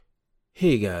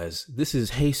Hey guys, this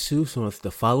is Jesus with the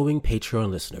following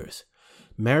Patreon listeners: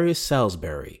 Marius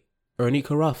Salisbury, Ernie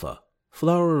Carafa,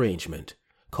 Flower Arrangement,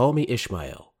 Call Me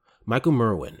Ishmael, Michael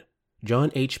Merwin,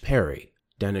 John H. Perry,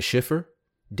 Dana Schiffer,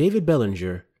 David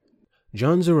Bellinger,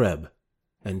 John Zareb,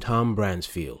 and Tom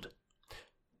Bransfield.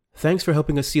 Thanks for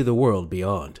helping us see the world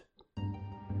beyond.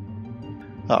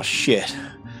 Oh shit.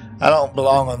 I don't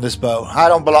belong on this boat. I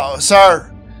don't belong.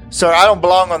 Sir, I don't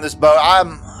belong on this boat.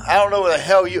 I don't know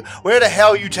where the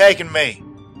hell you taking me?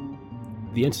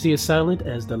 The entity is silent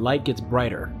as the light gets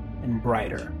brighter and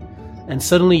brighter, and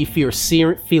suddenly you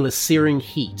feel a searing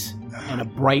heat and a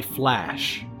bright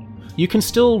flash. You can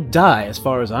still die as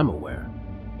far as I'm aware,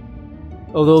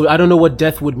 although I don't know what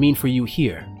death would mean for you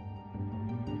here.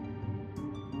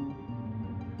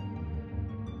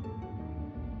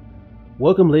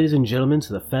 Welcome, ladies and gentlemen,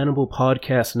 to the Fanable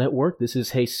Podcast Network. This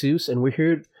is Jesus, and we're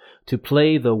here to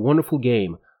play the wonderful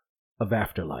game of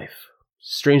Afterlife.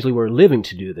 Strangely, we're living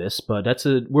to do this, but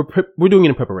we're doing it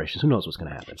in preparation. Who knows what's going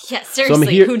to happen? Yeah,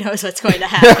 seriously, who knows what's going to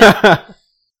happen?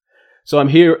 So I'm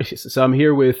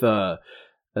here with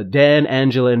Dan,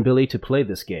 Angela, and Billy to play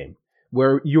this game,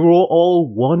 where you're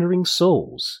all wandering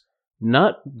souls,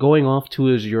 not going off to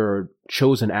your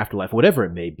chosen afterlife, whatever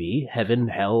it may be, heaven,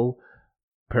 hell,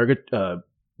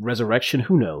 resurrection,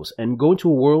 who knows, and go into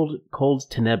a world called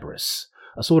Tenebris,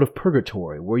 a sort of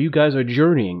purgatory where you guys are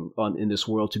journeying in this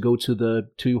world to go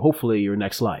to hopefully your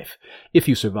next life, if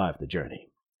you survive the journey.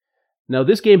 Now,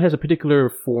 this game has a particular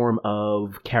form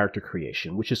of character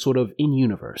creation, which is sort of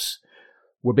in-universe,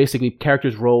 where basically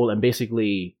characters roll and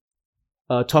basically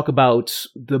talk about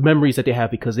the memories that they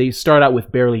have because they start out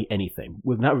with barely anything,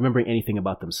 with not remembering anything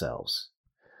about themselves.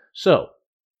 So,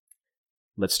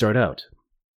 let's start out.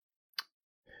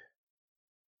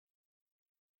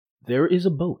 There is a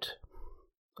boat.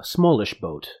 A smallish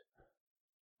boat,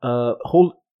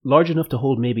 large enough to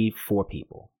hold maybe 4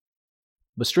 people.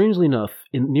 But strangely enough,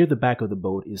 near the back of the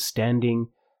boat is standing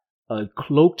a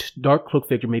dark cloaked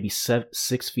figure, maybe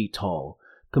 6 feet tall,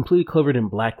 completely covered in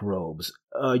black robes.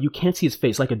 You can't see his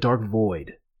face, like a dark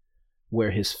void,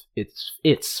 where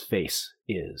its face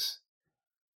is.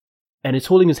 And it's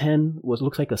holding his hand what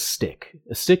looks like a stick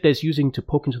that it's using to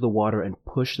poke into the water and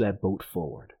push that boat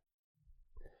forward.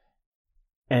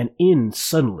 And in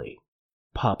suddenly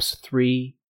pops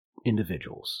 3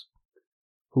 individuals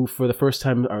who for the first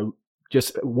time are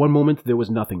just one moment there was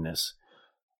nothingness,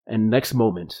 and next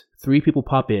moment 3 people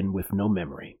pop in with no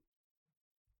memory.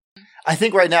 I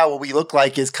think right now what we look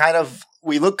like is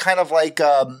we look kind of like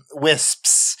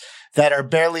wisps that are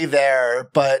barely there,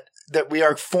 but that we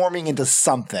are forming into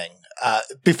something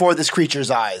before this creature's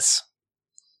eyes.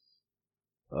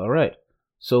 All right.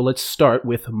 So let's start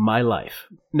with my life.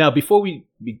 Now, before we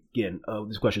begin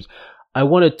these questions, I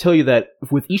want to tell you that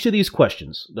with each of these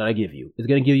questions that I give you, it's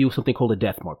going to give you something called a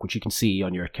death mark, which you can see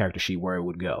on your character sheet where it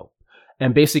would go.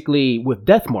 And basically, with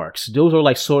death marks, those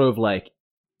are sort of like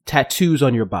tattoos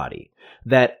on your body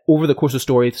that over the course of the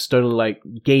story start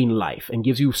to gain life and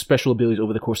gives you special abilities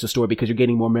over the course of the story because you're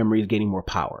getting more memories, gaining more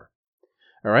power.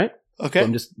 All right? Okay. So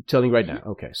I'm just telling you right now.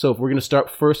 Okay. So if we're going to start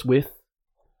first with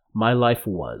my life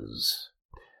was.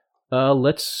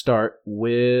 Let's start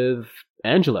with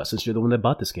Angela, since you're the one that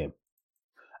bought this game.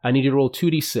 I need you to roll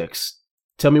 2d6.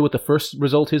 Tell me what the first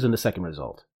result is and the second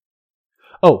result.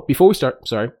 Oh, before we start,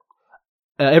 sorry.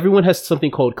 Everyone has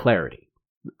something called clarity.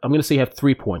 I'm going to say you have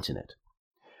 3 points in it.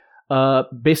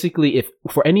 Basically, if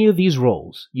for any of these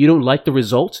rolls you don't like the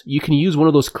result, you can use one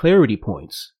of those clarity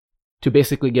points to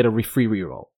basically get a free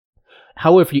reroll.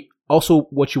 However, also,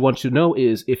 what you want to know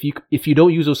is if you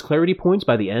don't use those clarity points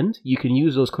by the end, you can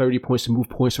use those clarity points to move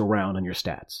points around on your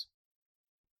stats.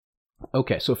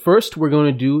 Okay, so first we're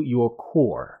going to do your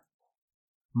core.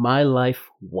 My life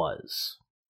was.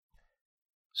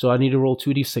 So I need to roll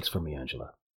 2d6 for me,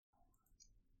 Angela.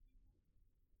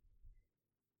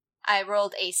 I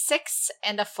rolled a 6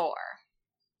 and a 4.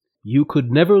 You could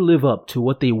never live up to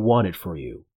what they wanted for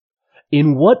you.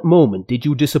 In what moment did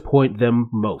you disappoint them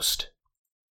most?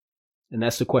 And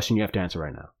that's the question you have to answer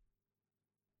right now.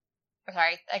 I'm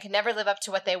sorry, I could never live up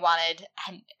to what they wanted.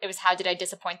 And it was, how did I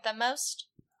disappoint them most?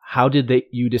 How did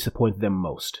you disappoint them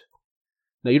most?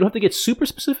 Now, you don't have to get super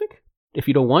specific if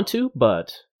you don't want to,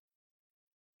 but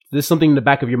this is something in the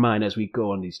back of your mind as we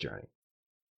go on this journey.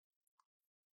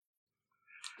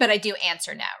 But I do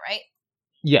answer now, right?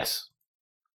 Yes.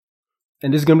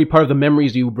 And this is going to be part of the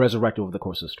memories you resurrect over the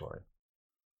course of the story.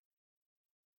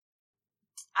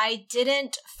 I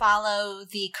didn't follow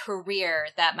the career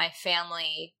that my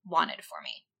family wanted for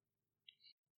me.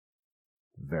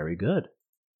 Very good.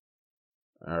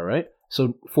 All right.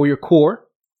 So for your core,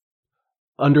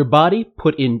 Under body,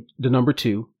 put in the number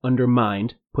 2. Under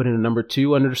mind, put in a number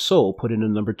 2. Under soul, put in a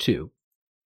number 2.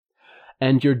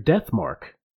 And your death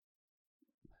mark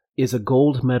is a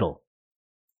gold medal,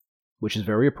 which is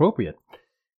very appropriate.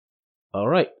 All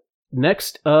right.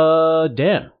 Next,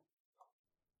 Dan.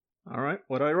 All right.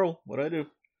 What'd I roll? What'd I do?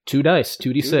 2 dice,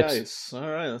 2d6. 2 dice. All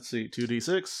right. Let's see.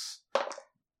 2d6.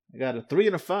 I got a 3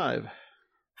 and a 5.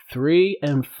 3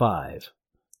 and 5.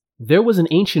 There was an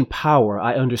ancient power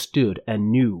I understood and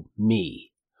knew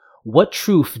me. What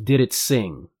truth did it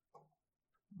sing?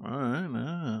 All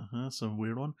right. That's a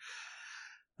weird one.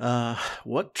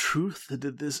 What truth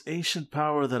did this ancient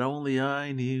power that only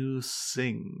I knew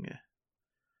sing?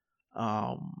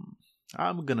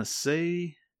 I'm gonna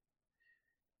say...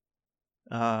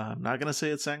 I'm not gonna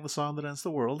say it sang the song that ends the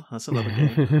world. That's another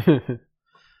game.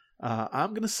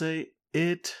 I'm gonna say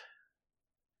it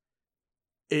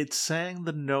sang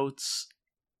the notes.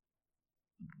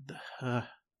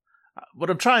 What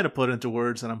I'm trying to put into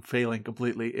words, and I'm failing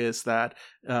completely, is that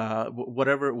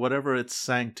whatever it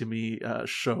sang to me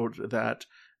showed that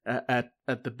at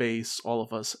the base, all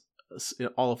of us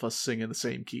sing in the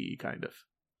same key, kind of.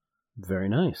 Very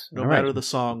nice. No matter the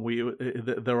song,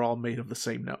 they're all made of the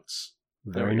same notes.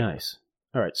 Very nice.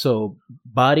 All right, so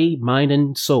body, mind,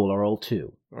 and soul are all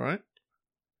 2. All right.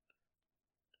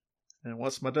 And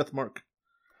what's my death mark?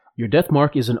 Your death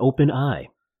mark is an open eye.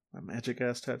 My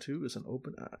magic-ass tattoo is an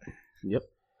open eye. Yep.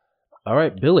 All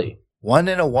right, Billy. 1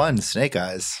 and a 1, snake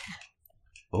eyes.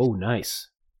 Oh, nice.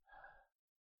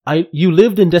 You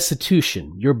lived in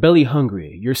destitution, your belly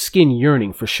hungry, your skin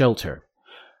yearning for shelter.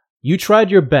 You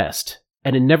tried your best,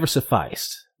 and it never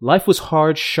sufficed. Life was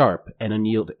hard, sharp, and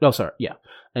unyielding.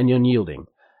 And unyielding.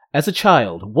 As a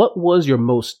child, what was your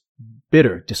most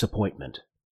bitter disappointment?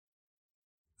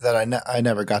 That I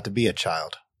never got to be a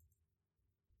child.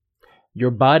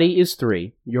 Your body is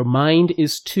 3, your mind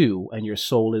is 2, and your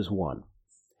soul is 1.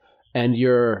 And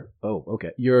your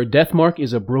death mark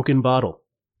is a broken bottle.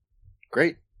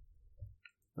 Great.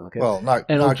 Okay. Well, not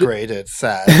great. It's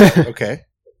sad. Okay.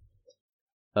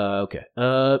 Okay.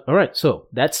 All right. So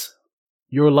that's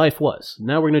your life was.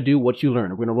 Now we're going to do what you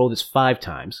learned. We're going to roll this 5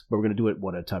 times, but we're going to do it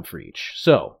one at a time for each.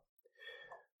 So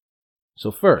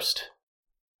first,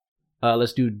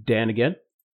 let's do Dan again.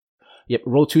 Yep.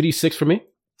 Roll 2d6 for me.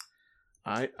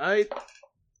 I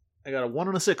got a 1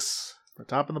 and a 6. The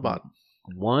top and the bottom.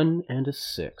 1 and a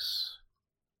 6.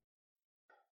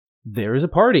 There is a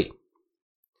party.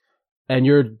 And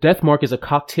your death mark is a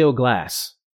cocktail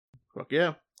glass. Fuck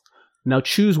yeah. Now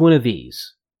choose one of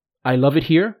these. I love it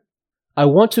here. I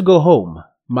want to go home.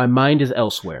 My mind is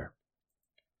elsewhere.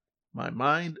 My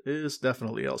mind is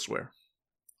definitely elsewhere.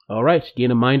 All right. Gain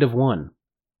a mind of 1.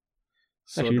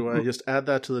 So do I just add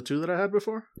that to the 2 that I had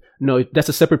before? No, that's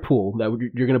a separate pool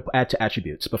that you're going to add to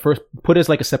attributes. But first, put it as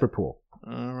like a separate pool.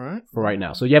 All right. For right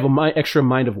now. So you have a extra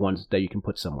mind of 1 that you can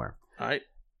put somewhere. All right.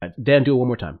 Dan, do it one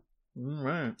more time. All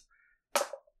right.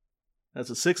 That's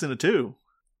a 6 and a 2.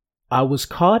 I was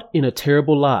caught in a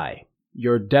terrible lie.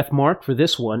 Your death mark for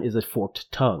this one is a forked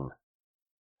tongue.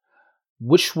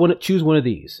 Choose one of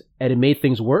these. And it made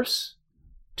things worse,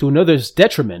 to another's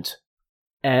detriment,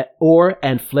 and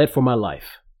fled for my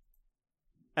life.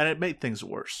 And it made things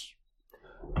worse.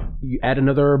 You add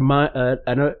another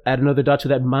dot to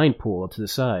that mind pool up to the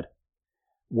side.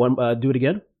 One. Do it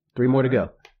again. 3 more to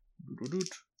go.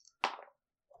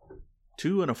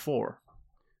 2 and a 4.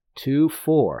 2,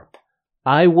 4.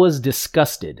 I was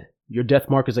disgusted. Your death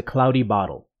mark is a cloudy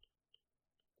bottle.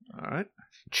 All right.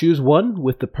 Choose one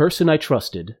with the person I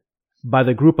trusted, by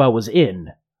the group I was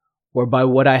in, or by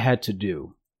what I had to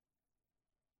do.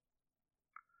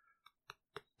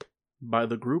 By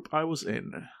the group I was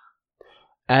in.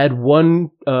 Add one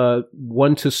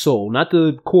to soul, not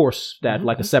the course that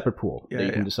like a separate pool that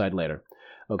you can decide later.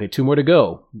 Okay, 2 more to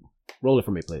go. Roll it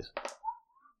for me, please.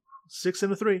 6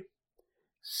 and a 3.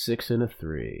 6 and a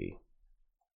 3.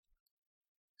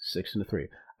 6 and a 3.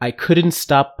 I couldn't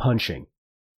stop punching.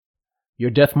 Your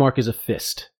death mark is a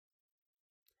fist.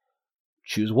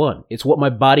 Choose one. It's what my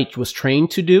body was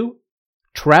trained to do,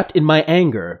 trapped in my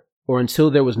anger, or until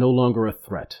there was no longer a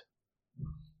threat.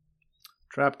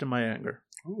 Trapped in my anger.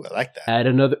 Ooh, I like that. Add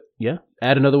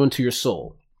another one to your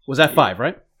soul. Was that 5,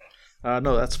 right?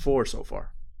 No, that's 4 so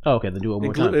far. Oh, okay, then do it one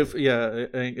more time.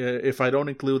 If I don't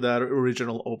include that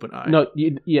original open eye. No,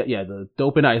 the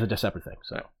open eye is a separate thing.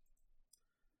 So,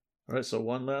 all right, so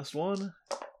one last one.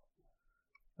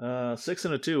 6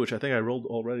 and a 2, which I think I rolled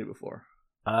already before.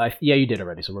 Yeah, you did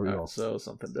already. So we're right, so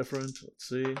something different. Let's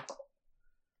see.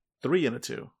 3 and a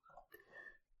 2.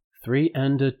 3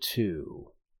 and a 2.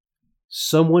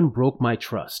 Someone broke my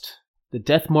trust. The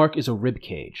death mark is a rib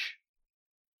cage.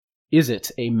 Is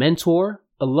it a mentor,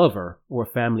 a lover, or a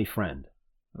family friend?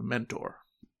 A mentor.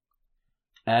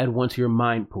 Add 1 to your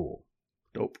mind pool.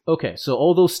 Dope. Okay, so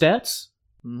all those stats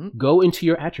Mm-hmm. go into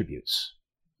your attributes.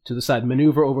 To the side,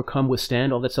 maneuver, overcome,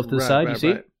 withstand, all that stuff to the side, you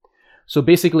see? Right. So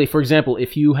basically, for example,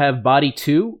 if you have body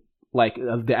 2, like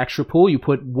the extra pool, you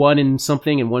put 1 in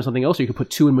something and 1 in something else, or you could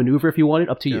put 2 in maneuver if you wanted,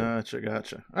 up to you.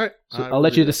 Gotcha. All right. So I'll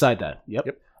let you decide that.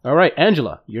 Yep. All right,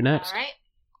 Angela, you're next. All right.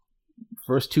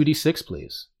 First 2d6,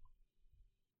 please.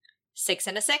 6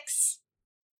 and a 6.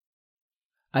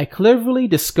 I cleverly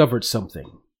discovered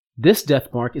something. This death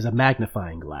mark is a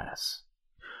magnifying glass.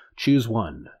 Choose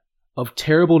one. Of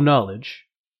terrible knowledge,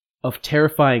 of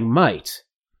terrifying might,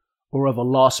 or of a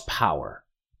lost power.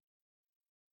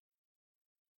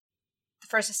 The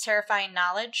first is terrifying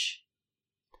knowledge.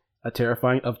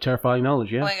 Terrifying knowledge,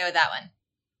 I'm yeah. going to go with that one.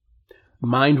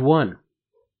 Mind 1.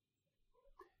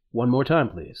 One more time,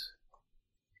 please.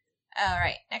 All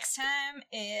right. Next time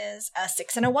is a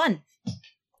 6 and a 1.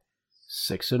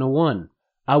 6 and a 1.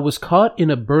 I was caught in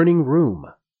a burning room.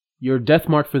 Your death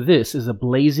mark for this is a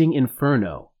blazing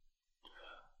inferno.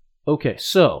 Okay,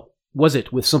 so, was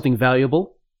it with something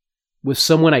valuable? With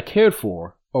someone I cared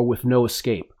for? Or with no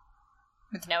escape?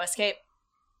 With no escape.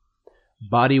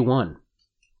 Body 1.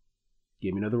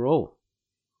 Give me another roll.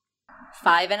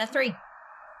 5 and a 3.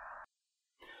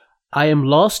 I am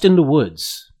lost in the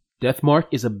woods. Death mark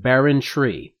is a barren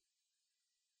tree.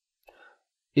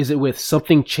 Is it with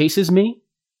something chases me?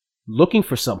 Looking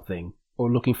for something?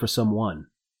 Or looking for someone?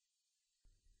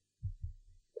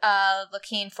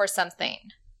 Looking for something.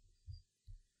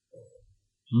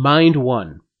 Mind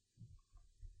 1.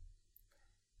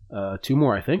 2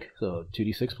 more, I think. So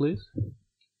 2d6, please.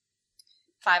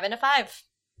 5 and a 5.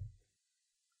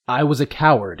 I was a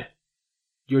coward.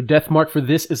 Your death mark for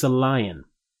this is a lion.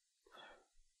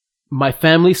 My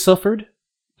family suffered.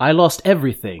 I lost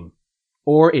everything.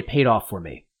 Or it paid off for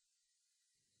me.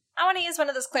 I want to use one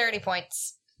of those clarity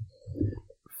points.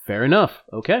 Fair enough.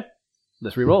 Okay.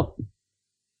 Let's reroll.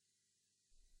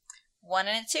 1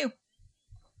 and a 2.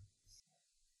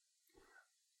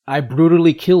 I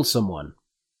brutally killed someone.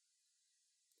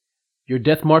 Your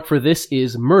death mark for this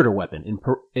is murder weapon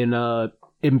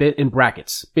in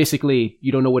brackets. Basically,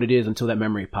 you don't know what it is until that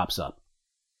memory pops up.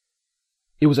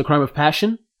 It was a crime of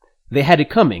passion. They had it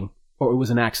coming, or it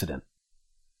was an accident.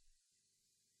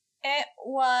 It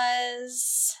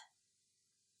was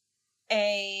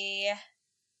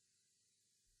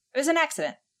an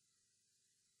accident.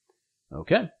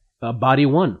 Okay. Body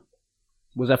 1.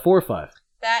 Was that 4 or 5?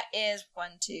 That is 1,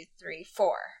 2, 3,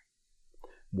 4.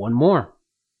 One more.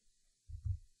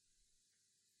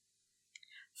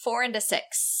 4 and a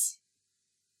 6.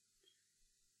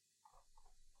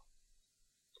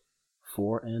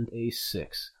 4 and a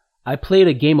 6. I played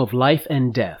a game of life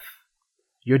and death.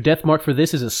 Your death mark for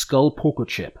this is a skull poker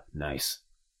chip. Nice.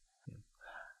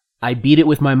 I beat it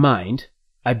with my mind.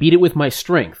 I beat it with my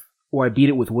strength. Or I beat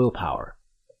it with willpower.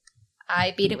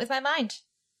 I beat it with my mind.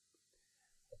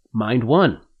 Mind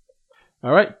 1.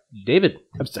 All right. David.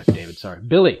 I'm sorry.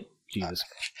 Billy. Jesus.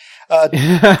 4 and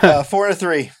a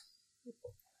 3.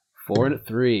 4 and a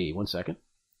 3. 1 second.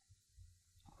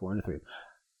 4 and a 3.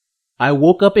 I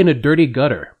woke up in a dirty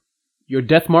gutter. Your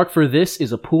death mark for this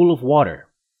is a pool of water.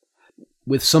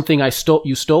 With something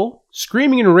you stole,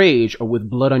 screaming in rage, or with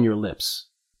blood on your lips.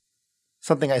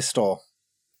 Something I stole.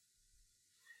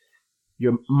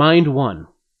 Your mind 1.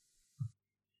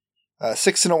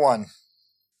 6 and a 1.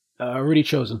 Already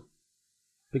chosen.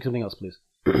 Pick something else, please.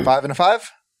 5 and a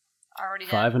 5? Already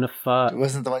did. 5 and a 5. It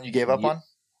wasn't the one you gave up on?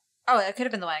 Oh, that could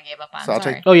have been the one I gave up on. So I'll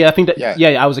Sorry. take- Oh, yeah, I think that. Yeah.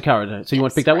 Yeah, I was a coward. So you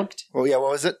want to pick that one? correct. Well, yeah,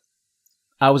 what was it?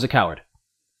 I was a coward.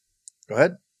 Go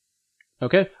ahead.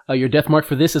 Okay. Your death mark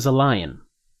for this is a lion.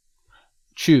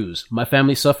 Choose. My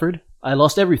family suffered. I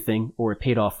lost everything, or it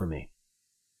paid off for me.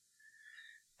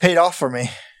 Paid off for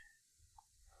me.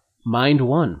 Mind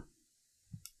 1.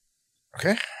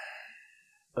 Okay.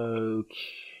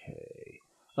 Okay.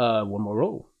 One more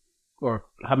roll. Or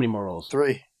how many more rolls?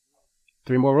 3.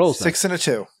 3 more rolls. then. 6 and a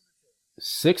 2.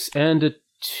 6 and a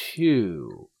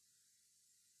 2.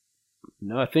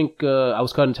 No, I think I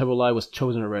was caught in Temple Lie was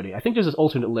chosen already. I think there's an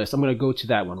alternate list. I'm going to go to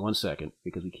that one. 1 second.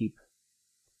 Because we keep...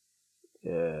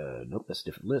 nope, that's a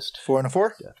different list. 4 and a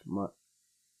 4?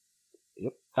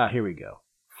 Yep. Here we go.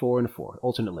 4 and a 4.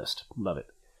 Alternate list. Love it.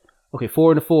 Okay,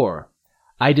 4 and a 4.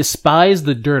 I despise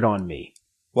the dirt on me.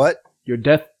 What?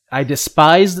 I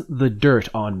despise the dirt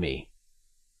on me.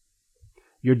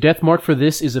 Your death mark for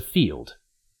this is a field.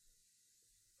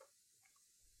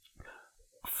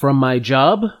 From my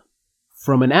job,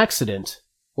 from an accident,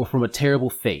 or from a terrible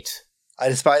fate. I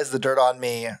despise the dirt on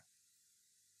me.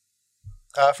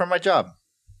 From my job.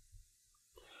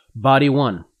 Body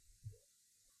 1.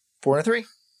 4 and a 3.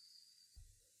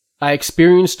 I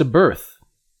experienced a birth.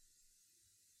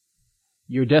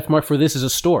 Your death mark for this is a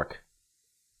stork.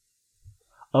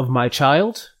 Of my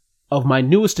child, of my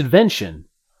newest invention,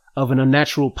 of an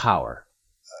unnatural power.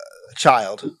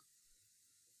 Child.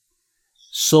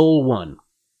 Soul 1.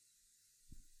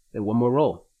 And one more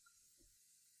roll.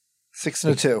 6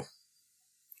 and a 2.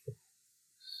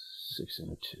 6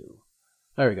 and a 2.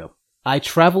 There we go. I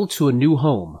traveled to a new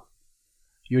home.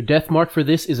 Your death mark for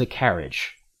this is a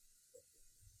carriage.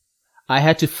 I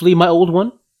had to flee my old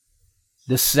one.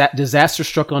 Disaster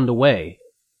struck on the way.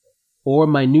 Or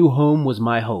my new home was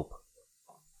my hope.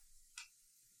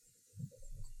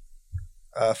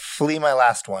 Flee my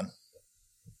last one.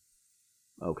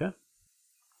 Okay.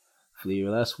 Flee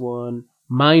your last one.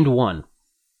 Mind 1.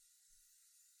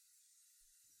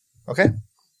 Okay.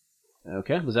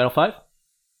 Okay, was that all 5?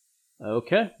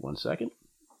 Okay, 1 second.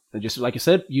 And just like I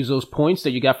said, use those points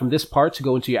that you got from this part to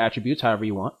go into your attributes however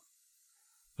you want.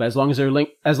 But as long as they're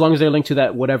linked to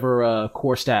that whatever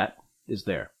core stat is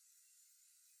there.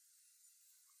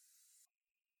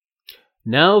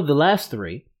 Now the last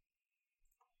 3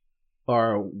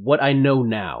 are what I know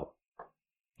now.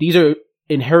 These are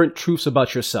inherent truths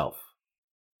about yourself.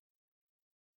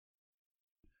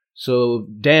 So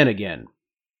Dan again.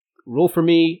 Roll for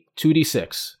me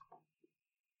 2d6.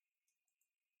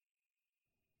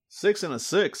 6 and a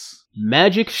 6.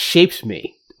 Magic shapes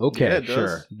me. Okay, Yeah, it does.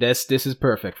 sure. This is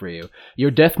perfect for you.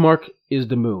 Your death mark is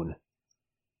the moon.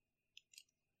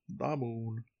 The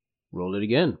moon Roll it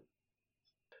again.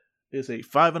 is a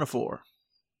 5 and a 4.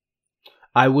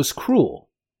 I was cruel.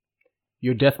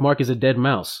 Your death mark is a dead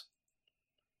mouse.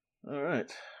 All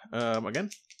right. Again.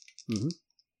 Mm-hmm.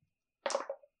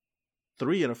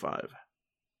 3 and a 5.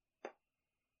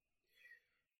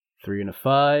 3 and a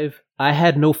 5. I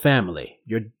had no family.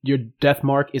 Your death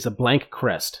mark is a blank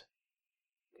crest.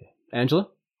 Okay. Angela?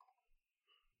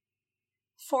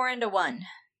 4 and a 1.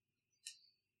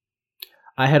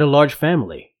 I had a large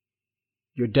family.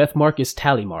 Your death mark is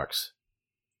tally marks.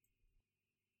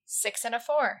 6 and a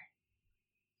 4.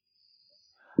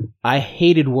 I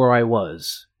hated where I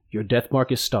was. Your death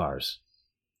mark is stars.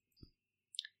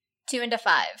 2 and a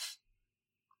 5.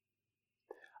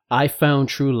 I found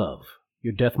true love.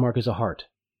 Your death mark is a heart.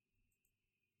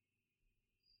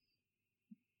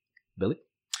 Billy?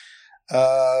 3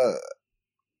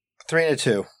 and a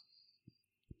 2.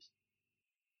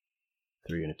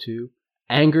 3 and a 2.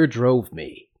 Anger drove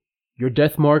me. Your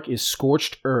death mark is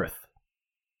scorched earth.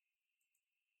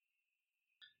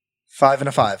 5 and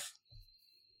a 5.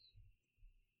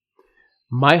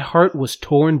 My heart was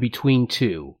torn between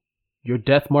two. Your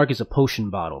death mark is a potion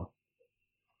bottle.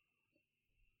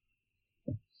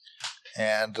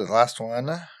 And the last one.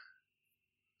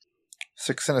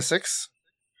 6 and a 6.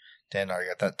 Dan already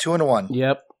got that. 2 and a 1.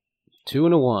 Yep. 2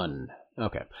 and a 1.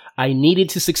 Okay. I needed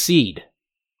to succeed.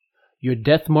 Your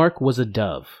death mark was a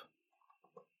dove.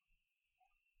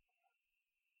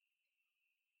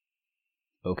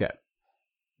 Okay.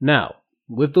 Now,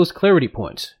 with those clarity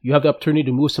points, you have the opportunity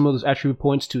to move some of those attribute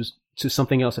points to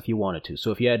something else if you wanted to. So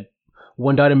if you had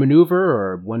 1 dot in maneuver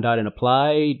or 1 dot in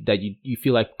apply that you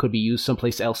feel like could be used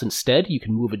someplace else instead, you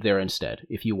can move it there instead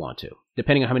if you want to,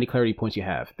 depending on how many clarity points you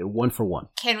have. They're 1 for 1.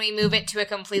 Can we move it to a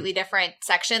completely different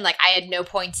section? Like, I had no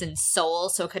points in soul,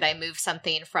 so could I move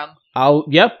something from...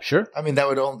 Yep, sure. I mean,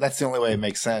 that's the only way it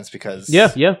makes sense because... Yeah.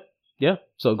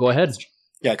 So go ahead.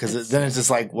 Yeah, because then it's just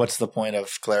like, what's the point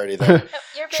of clarity there?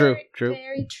 You're True, very, true.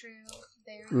 Very true.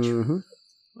 Very true. Mm-hmm.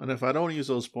 And if I don't use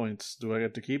those points, do I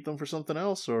get to keep them for something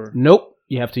else, or Nope.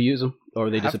 You have to use them or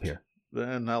they Have to. disappear.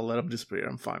 then I'll let them disappear?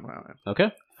 I'm fine with that.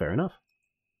 Okay, fair enough.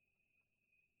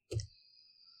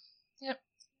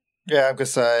 Yeah,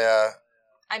 because I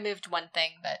moved one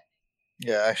thing, but...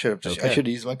 I should have Okay. I should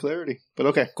use my clarity. But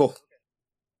okay, cool.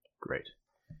 Great.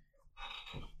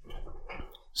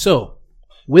 So,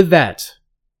 with that,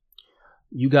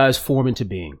 you guys form into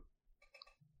being.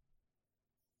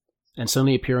 And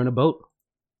suddenly appear on a boat.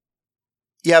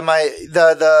 Yeah,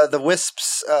 the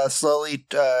wisps slowly,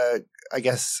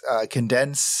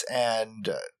 condense and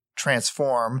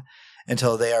transform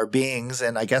until they are beings.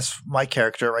 And I guess my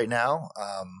character right now,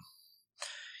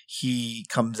 he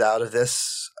comes out of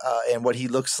this, and what he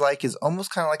looks like is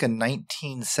almost kind of like a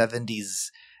 1970s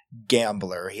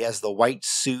gambler. He has the white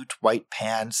suit, white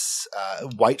pants,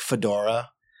 white fedora.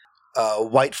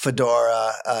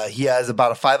 He has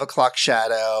about a 5 o'clock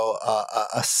shadow,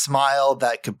 a smile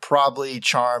that could probably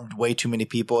charm way too many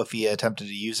people if he attempted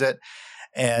to use it,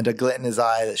 and a glint in his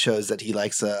eye that shows that he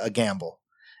likes a gamble.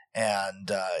 And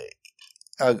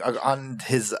on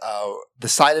his the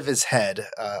side of his head,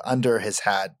 under his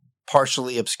hat,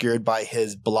 partially obscured by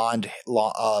his blonde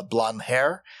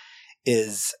hair,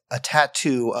 is a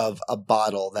tattoo of a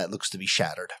bottle that looks to be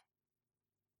shattered.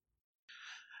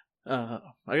 I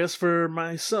guess for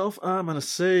myself, I'm gonna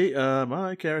say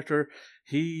my character,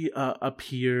 he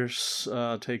appears,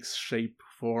 takes shape,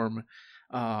 form.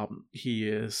 He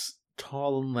is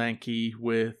tall and lanky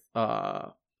with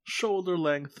shoulder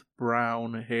length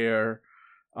brown hair,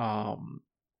 a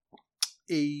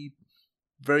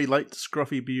very light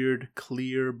scruffy beard,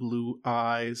 clear blue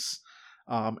eyes,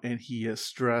 and he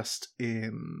is dressed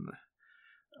in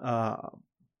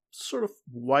sort of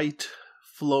white,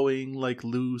 flowing, like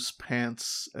loose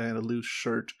pants and a loose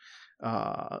shirt,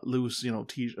 loose,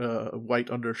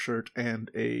 white undershirt and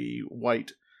a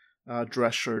white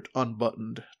dress shirt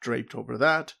unbuttoned, draped over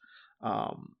that.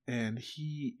 And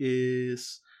he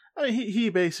is, I mean, he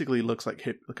basically looks like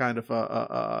kind of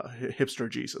a hipster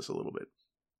Jesus a little bit.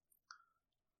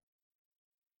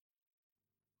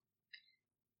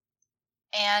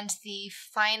 And the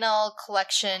final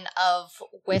collection of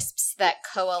wisps that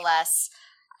coalesce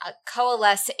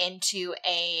into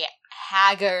a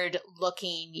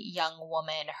haggard-looking young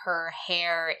woman. Her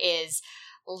hair is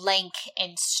lank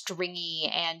and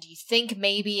stringy, and you think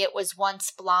maybe it was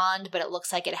once blonde, but it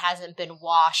looks like it hasn't been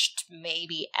washed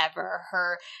maybe ever.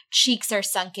 Her cheeks are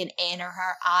sunken in,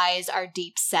 her eyes are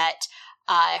deep set.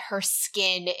 Her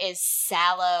skin is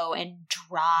sallow and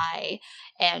dry,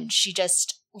 and she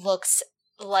just looks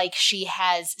like she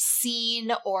has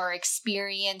seen or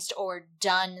experienced or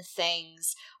done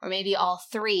things, or maybe all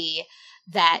three,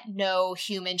 that no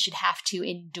human should have to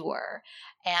endure.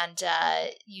 And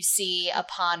you see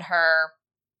upon her,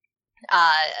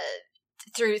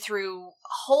 through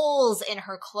holes in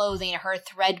her clothing, her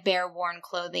threadbare worn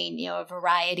clothing, a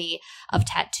variety of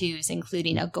tattoos,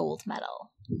 including a gold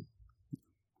medal.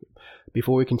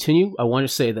 Before we continue, I want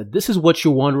to say that this is what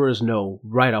your wanderers know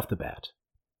right off the bat.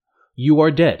 You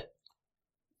are dead.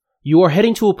 You are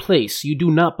heading to a place you do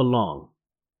not belong.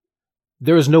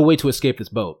 There is no way to escape this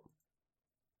boat.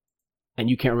 And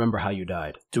you can't remember how you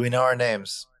died. Do we know our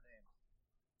names?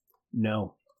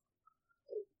 No.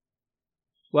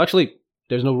 Well, actually,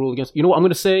 there's no rule against... You know what I'm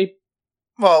going to say?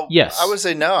 Well, yes. I would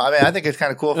say no. I mean, I think it's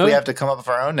kind of cool if we have to come up with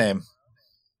our own name.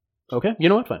 Okay, you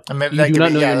know what? Fine. I mean, you do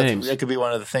not know your names. That could be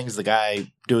one of the things the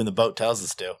guy doing the boat tells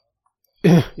us to.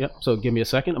 Yep, so give me a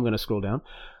second. I'm going to scroll down.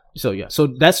 So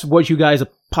that's what you guys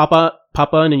pop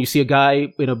on, and you see a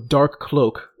guy in a dark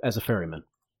cloak as a ferryman.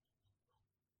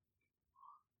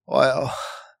 Well,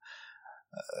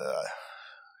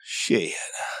 shit.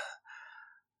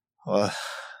 Well,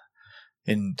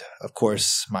 and of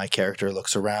course, my character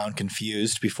looks around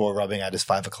confused before rubbing at his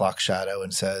 5 o'clock shadow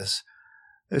and says,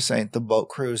 "This ain't the boat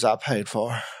cruise I paid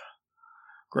for.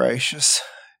 Gracious.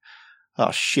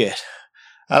 Oh, shit.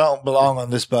 I don't belong on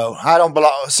this boat. I don't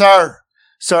belong. Sir,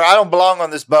 I don't belong on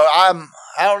this boat. I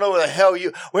don't know where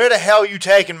the hell you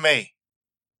taking me?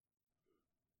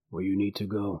 Where you need to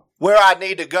go. Where I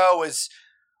need to go is,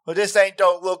 well, this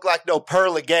don't look like no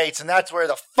pearly gates, and that's where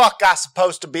the fuck I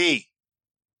supposed to be.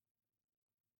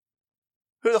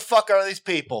 Who the fuck are these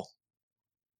people?"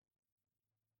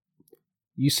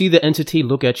 You see the entity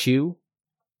look at you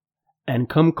and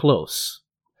come close.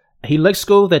 He lets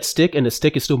go of that stick, and the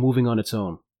stick is still moving on its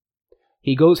own.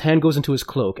 Hand goes into his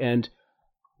cloak, and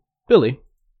Billy,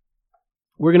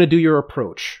 we're gonna do your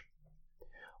approach.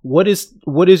 What is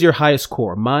your highest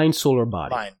core? Mind, soul, or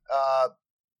body? Mine.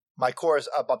 My core is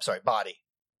body.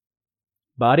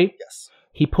 Body? Yes.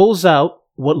 He pulls out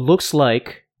what looks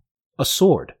like a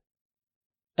sword.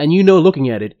 And looking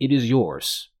at it, it is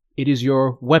yours. It is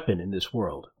your weapon in this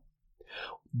world.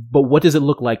 But what does it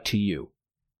look like to you?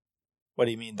 What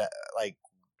do you mean that, like,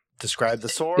 describe the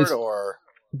sword or?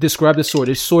 Describe the sword.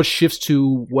 This sword shifts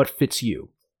to what fits you.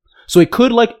 So it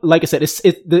could, like I said, it's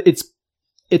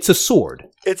a sword.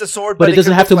 It's a sword, but it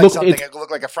doesn't have to look something. It could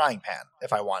look like a frying pan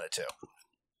if I wanted to.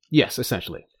 Yes,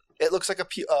 essentially. It looks like a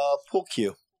pool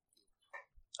cue.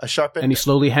 A sharpened. And he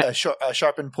slowly a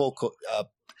sharpened pool.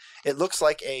 It looks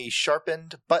like a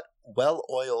sharpened but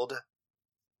well-oiled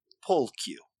pull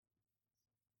cue.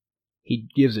 He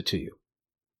gives it to you.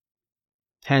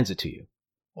 Hands it to you.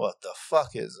 What the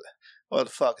fuck is it? What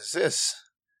the fuck is this?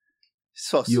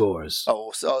 Yours.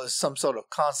 Oh, so it's some sort of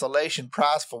consolation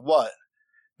prize for what?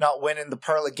 Not winning the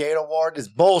Pearly Gate Award is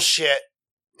bullshit.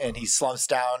 And he slumps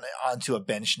down onto a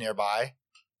bench nearby.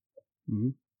 Mm-hmm.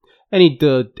 And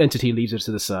the entity leaves it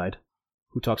to the side.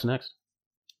 Who talks next?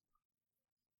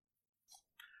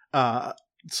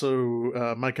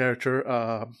 So my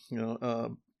character,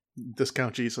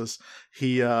 Discount Jesus,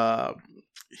 he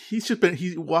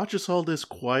he watches all this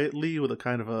quietly with a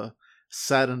kind of a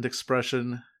saddened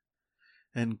expression,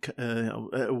 and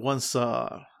once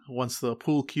the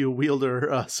pool cue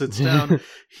wielder sits down,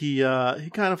 he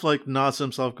kind of like nods to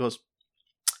himself, goes,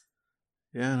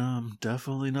 "Yeah, no, I'm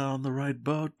definitely not on the right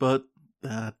boat, but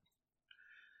that,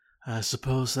 I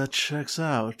suppose that checks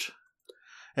out."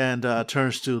 And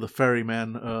turns to the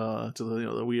ferryman, to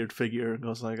the weird figure, and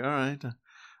goes like, "All right,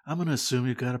 I'm gonna assume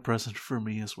you got a present for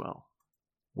me as well."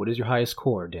 What is your highest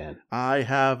score, Dan? I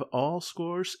have all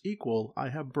scores equal. I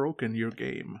have broken your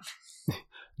game.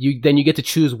 Then you get to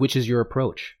choose which is your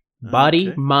approach. Body,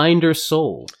 Okay. mind, or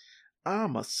soul? I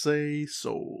must say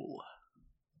soul.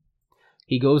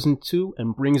 He goes into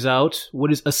and brings out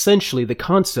what is essentially the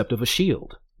concept of a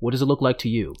shield. What does it look like to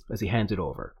you as he hands it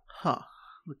over? Huh.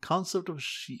 The concept of a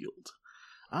shield.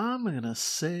 I'm gonna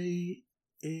say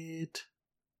it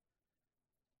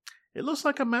looks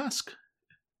like a mask.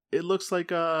 It looks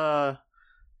like a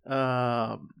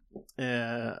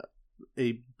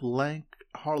blank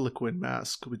Harlequin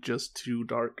mask with just two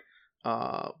dark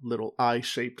little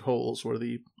eye-shaped holes where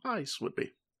the eyes would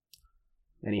be.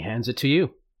 And he hands it to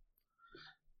you.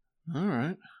 All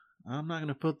right. I'm not going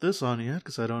to put this on yet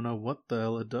because I don't know what the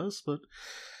hell it does, but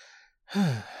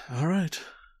all right.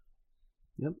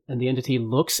 Yep. And the entity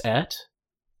looks at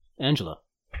Angela.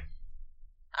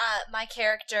 My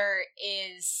character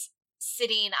is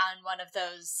sitting on one of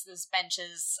those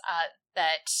benches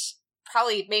that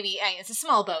probably it's a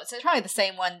small boat, so it's probably the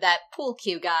same one that pool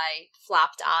cue guy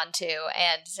flopped onto,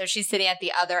 and so she's sitting at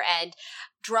the other end,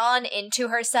 drawn into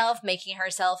herself, making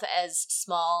herself as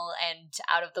small and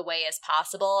out of the way as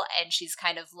possible, and she's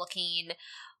kind of looking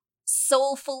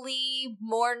soulfully,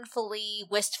 mournfully,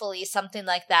 wistfully, something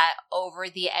like that, over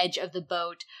the edge of the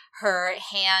boat, her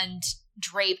hand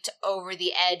draped over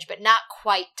the edge, but not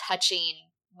quite touching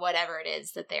whatever it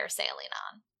is that they're sailing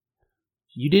on.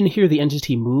 You didn't hear the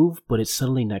entity move, but it's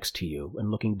suddenly next to you and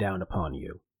looking down upon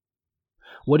you.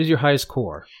 What is your highest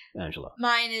core, Angela?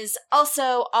 Mine is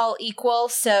also all equal,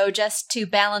 so just to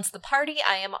balance the party,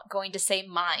 I am going to say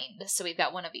mind. So we've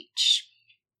got one of each.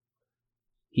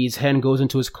 His hand goes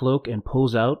into his cloak and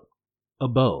pulls out a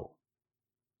bow.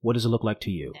 What does it look like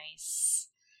to you? Nice.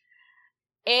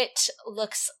 It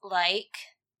looks like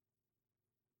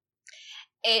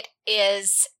it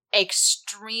is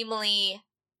extremely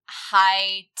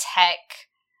high-tech,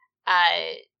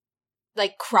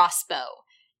 like crossbow.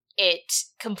 It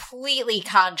completely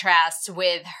contrasts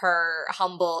with her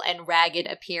humble and ragged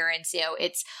appearance.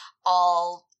 It's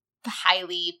all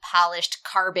highly polished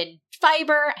carbon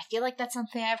fiber. I feel like that's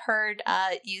something I've heard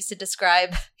used to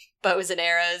describe bows and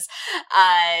arrows.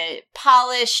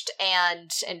 Polished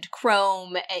and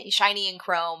chrome, shiny and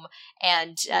chrome,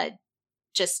 and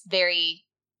just very,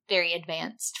 very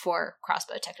advanced for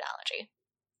crossbow technology.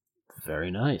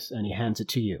 Very nice. And he hands it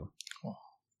to you.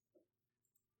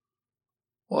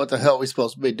 What the hell are we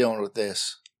supposed to be doing with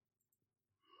this?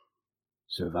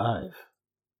 Survive.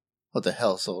 What the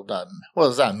hell? What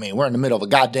does that mean? We're in the middle of a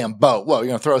goddamn boat. What, you're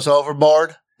going to throw us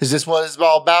overboard? Is this what it's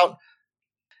all about?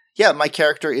 Yeah, my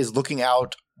character is looking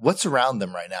out. What's around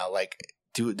them right now? Like,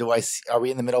 do I see, are we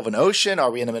in the middle of an ocean?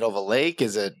 Are we in the middle of a lake?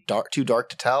 Is it too dark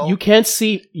to tell? You can't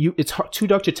see. It's too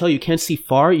dark to tell. You can't see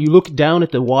far. You look down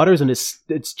at the waters, and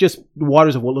it's just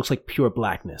waters of what looks like pure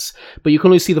blackness. But you can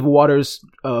only see the waters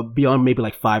beyond maybe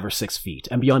like 5 or 6 feet,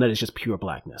 and beyond that, it's just pure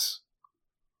blackness.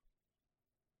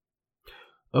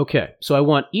 Okay, so I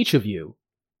want each of you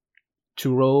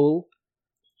to roll.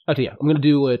 Okay, yeah, I'm going to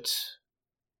do it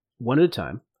one at a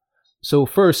time. So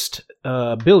first,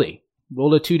 Billy,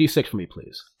 roll a 2d6 for me,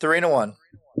 please. 3 and a 1.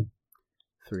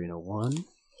 3 and a 1.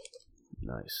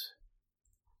 Nice.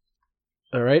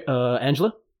 All right,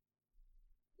 Angela?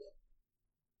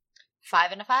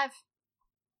 5 and a 5.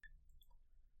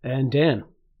 And Dan?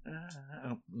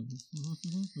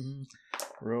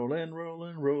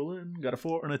 Rolling. Got a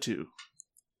 4 and a 2.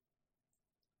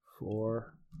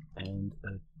 4 and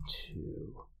a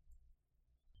 2.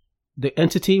 The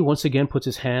entity once again puts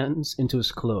his hands into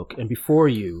his cloak, and before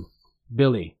you,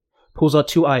 Billy pulls out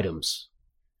 2 items.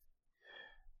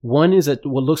 One is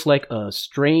what looks like a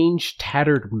strange,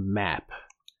 tattered map.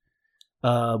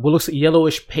 What looks like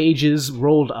yellowish pages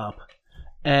rolled up.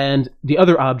 And the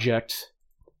other object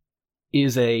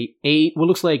is what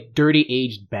looks like dirty,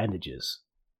 aged bandages.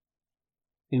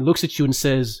 And he looks at you and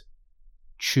says,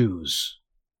 "Choose."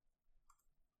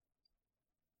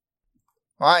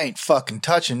 I ain't fucking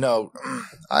touching no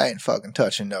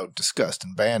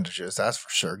disgusting bandages, that's for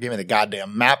sure. Give me the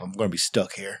goddamn map, I'm going to be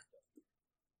stuck here.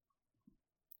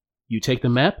 You take the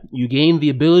map, you gain the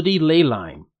ability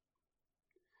Leyline,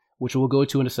 which we'll go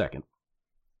to in a second.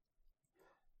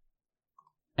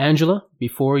 Angela,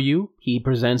 before you, he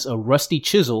presents a rusty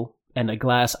chisel and a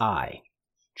glass eye.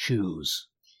 Choose.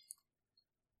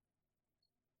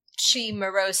 She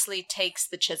morosely takes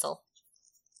the chisel.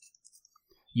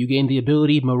 You gain the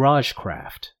ability Mirage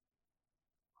Craft.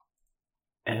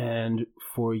 And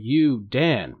for you,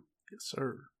 Dan, Yes,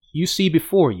 sir. you see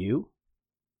before you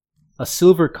a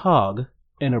silver cog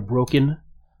and a broken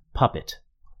puppet.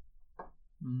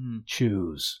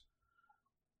 Choose.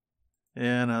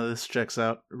 And this checks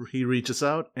out. He reaches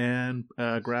out and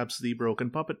grabs the broken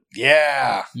puppet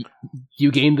Yeah.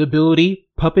 You gain the ability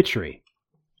Puppetry.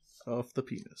 of the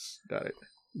penis. Got it.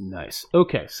 Nice.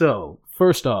 Okay, so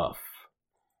first off,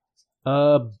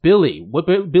 Billy. What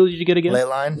Billy did you get again?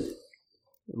 Leyline.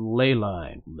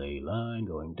 Leyline,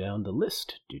 going down the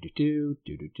list. Do.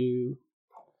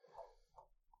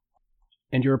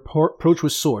 And your approach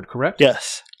was sword, correct?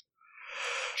 Yes.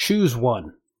 Choose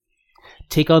one.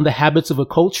 Take on the habits of a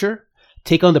culture,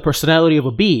 take on the personality of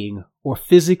a being, or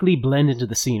physically blend into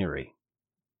the scenery.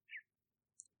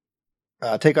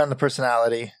 Take on the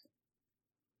personality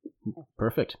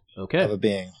Perfect. Okay. of a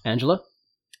being. Angela,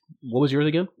 what was yours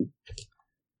again?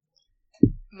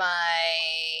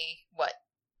 What?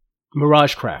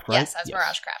 Mirage Craft, right? Yes, that's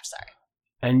Mirage Craft, sorry.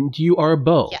 And you are a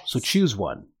bow, Yes. so choose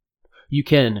one. You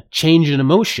can change an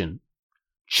emotion,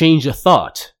 change a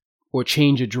thought, or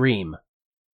change a dream.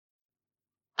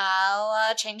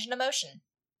 I'll change an emotion.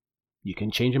 You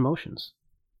can change emotions.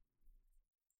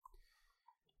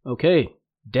 Okay,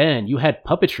 Dan, you had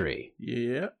puppetry.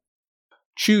 Yeah.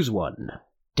 Choose one.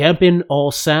 Dampen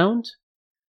all sound,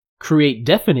 create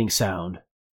deafening sound,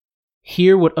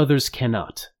 hear what others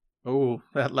cannot. Oh,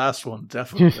 that last one,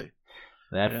 definitely.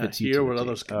 That Yeah, fits you hear to a what T.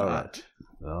 others cannot.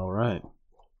 All right.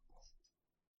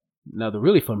 Now, the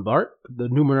really fun part, the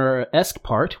Numenera-esque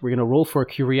part, we're going to roll for a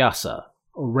Curiasa,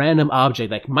 a random object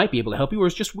that might be able to help you, or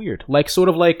is just weird. Sort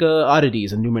of like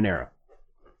oddities in Numenera.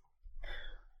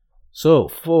 So,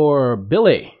 for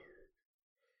Billy,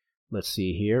 let's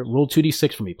see here. Roll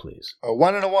 2d6 for me, please. A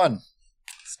 1 and a 1.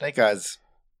 Snake eyes.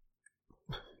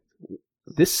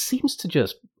 This seems to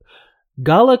just...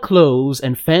 Gala clothes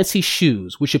and fancy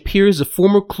shoes, which appears the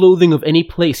former clothing of any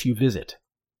place you visit.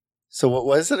 So what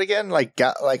was it again? I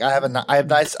have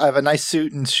a nice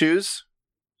suit and shoes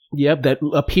Yep, that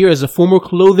appear as the former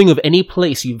clothing of any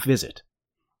place you visit.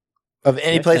 of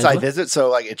any Yes, place I Angela? visit.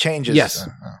 So it changes. Yes.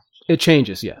 It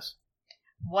changes, yes.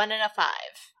 1 and a 5.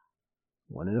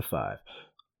 1 and a 5.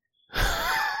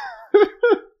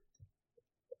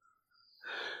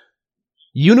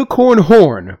 Unicorn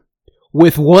horn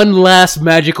with one last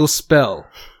magical spell.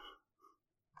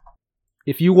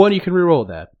 If you want, you can reroll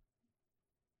that.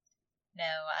 No,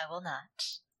 I will not.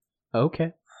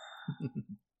 Okay.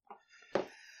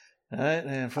 Alright,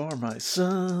 and for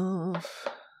myself,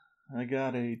 I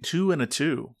got a 2 and a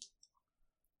 2.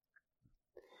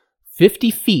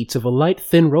 50 feet of a light,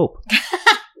 thin rope.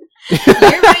 You're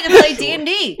ready to play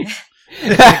D&D.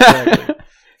 Exactly.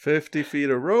 50 feet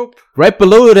of rope, Right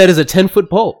below that is a 10-foot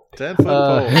pole. 10-foot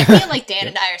I pole. feel like Dan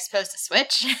and I are supposed to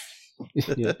switch.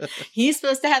 Yeah. He's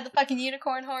supposed to have the fucking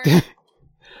unicorn horn.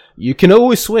 You can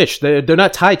always switch. They're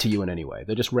not tied to you in any way.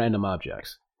 They're just random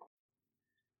objects.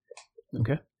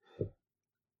 Okay.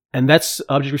 And that's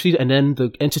object received, and then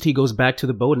the entity goes back to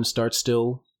the boat and starts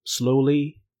still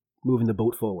slowly moving the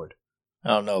boat forward. I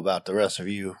don't know about the rest of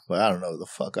you, but I don't know who the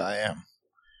fuck I am.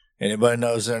 Anybody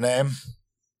knows their name?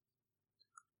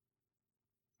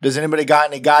 Does anybody got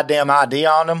any goddamn ID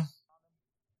on them?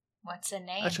 What's the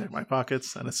name? I check my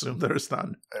pockets and assume there's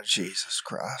none. Jesus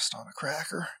Christ on a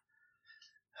cracker.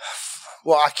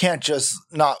 Well, I can't just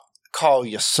not call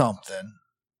you something.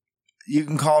 You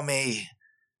can call me...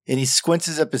 And he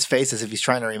squints up his face as if he's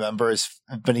trying to remember,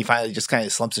 but he finally just kind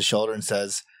of slumps his shoulder and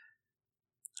says,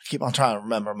 I keep on trying to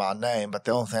remember my name, but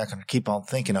the only thing I can keep on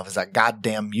thinking of is that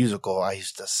goddamn musical I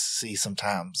used to see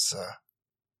sometimes.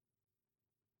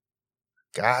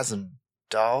 Guys and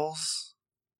Dolls?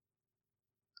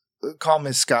 Call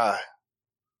me Sky.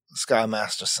 Sky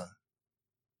Masterson.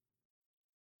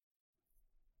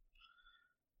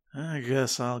 I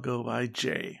guess I'll go by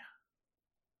J.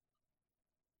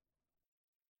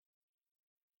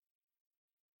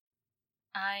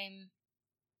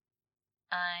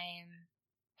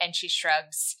 And she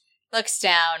shrugs, looks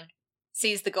down,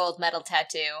 sees the gold medal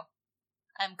tattoo.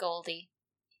 I'm Goldie.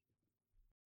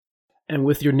 And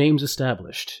with your names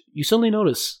established, you suddenly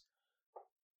notice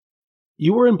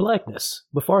you were in blackness.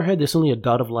 Before ahead, there's only a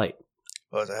dot of light.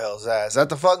 What the hell is that? Is that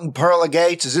the fucking Pearl of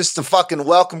Gates? Is this the fucking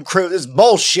welcome crew? This is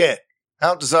bullshit. I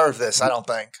don't deserve this, I don't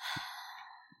think.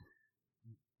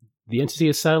 The entity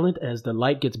is silent as the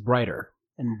light gets brighter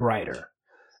and brighter.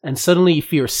 and suddenly you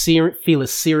feel a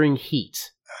searing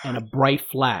heat and a bright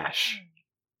flash.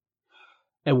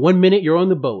 And 1 minute you're on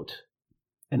the boat,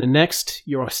 and the next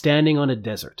you're standing on a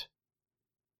desert.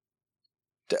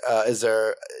 Is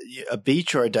there a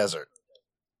beach or a desert?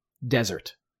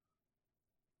 Desert.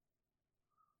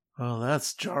 Well,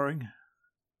 that's jarring.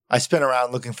 I spin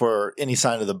around looking for any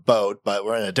sign of the boat, but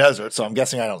we're in a desert, so I'm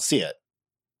guessing I don't see it.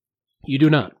 You do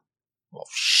not. Well,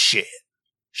 shit,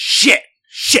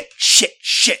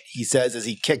 he says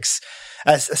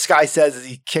as Sky says as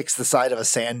he kicks the side of a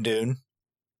sand dune.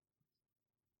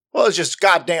 Well, it's just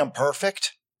goddamn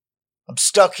perfect. I'm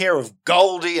stuck here with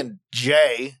Goldie and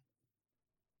Jay.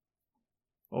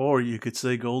 Or you could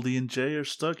say Goldie and Jay are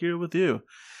stuck here with you.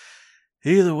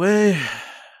 Either way,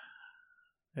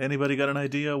 anybody got an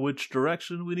idea which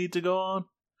direction we need to go on?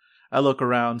 I look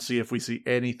around, see if we see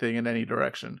anything in any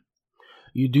direction.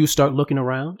 You do start looking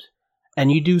around,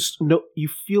 and you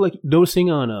feel like noticing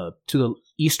to the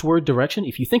eastward direction.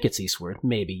 If you think it's eastward,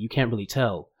 maybe you can't really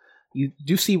tell. You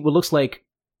do see what looks like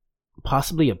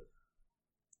possibly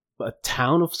a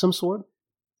town of some sort.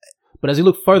 But as you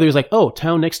look farther, it's like, oh,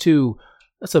 town next to,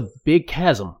 that's a big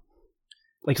chasm.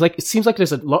 Like it seems like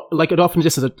there's it often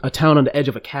just is a town on the edge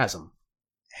of a chasm.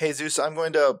 Hey Zeus, I'm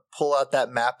going to pull out that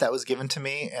map that was given to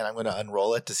me, and I'm going to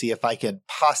unroll it to see if I can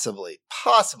possibly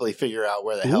figure out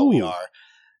where the hell we are.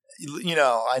 You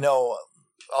know, I know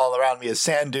all around me is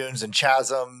sand dunes and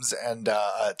chasms and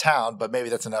a town, but maybe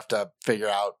that's enough to figure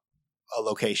out a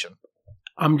location.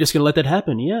 I'm just going to let that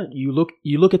happen. Yeah, you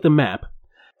look at the map,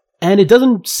 and it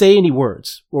doesn't say any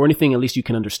words or anything at least you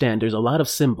can understand. There's a lot of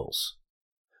symbols.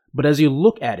 But as you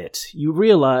look at it, you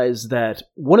realize that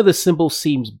one of the symbols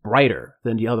seems brighter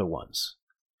than the other ones.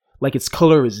 Like its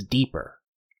color is deeper.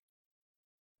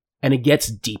 And it gets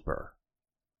deeper.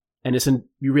 And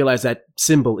you realize that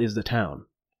symbol is the town.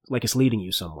 Like it's leading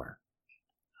you somewhere.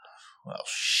 Well,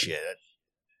 shit.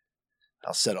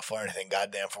 I'll settle for anything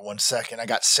goddamn for 1 second. I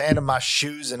got sand in my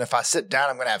shoes, and if I sit down,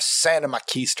 I'm going to have sand in my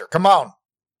keister. Come on!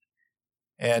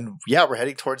 And yeah, we're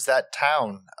heading towards that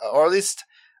town. Or at least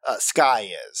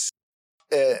Sky is.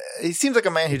 He seems like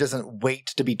a man who doesn't wait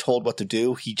to be told what to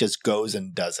do. He just goes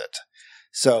and does it.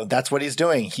 So that's what he's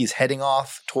doing. He's heading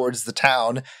off towards the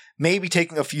town, maybe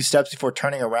taking a few steps before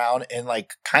turning around and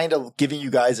like kind of giving you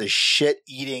guys a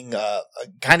shit-eating,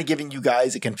 kind of giving you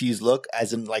guys a confused look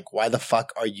as in like, why the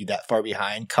fuck are you that far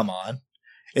behind? Come on.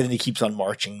 And then he keeps on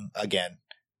marching again.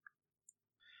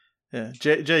 Yeah,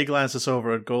 Jay glances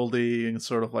over at Goldie and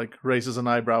sort of like raises an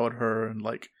eyebrow at her and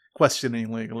like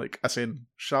questioningly, like, as in,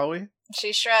 shall we?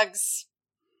 She shrugs.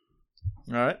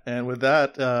 All right, and with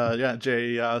that,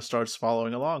 Jay starts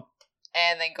following along.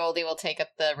 And then Goldie will take up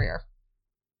the rear.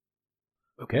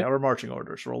 Okay. Our marching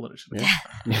orders. Roll initiative.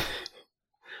 Yeah.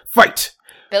 Fight!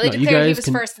 Billy No, declared he was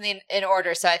first in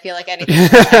order, so I feel like anything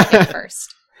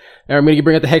first. All right, I'm going to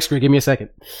bring out the hex grid. Give me a second.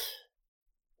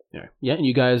 Yeah, and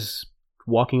you guys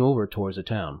walking over towards the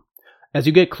town. As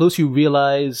you get close, you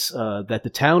realize that the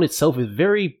town itself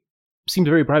seems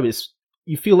very private.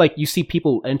 You feel like you see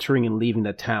people entering and leaving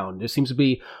the town. There seems to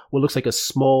be what looks like a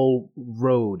small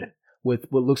road with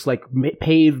what looks like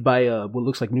paved by what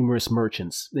looks like numerous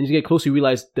merchants. Then as you get closer, you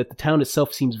realize that the town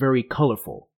itself seems very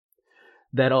colorful.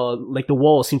 That like the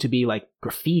walls seem to be like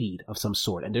graffitied of some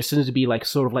sort, and there seems to be like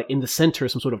sort of like in the center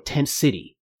some sort of tent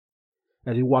city.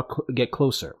 As you get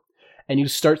closer, and you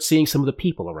start seeing some of the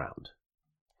people around,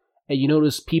 and you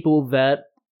notice people that,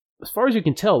 as far as you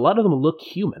can tell, a lot of them look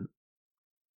human.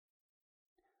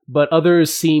 But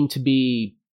others seem to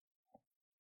be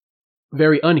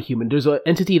very unhuman. There's an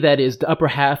entity that is the upper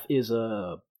half is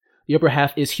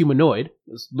humanoid.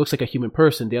 It looks like a human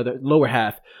person. The lower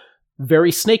half,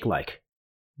 very snake-like.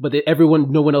 But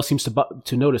no one else seems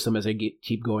to notice them as they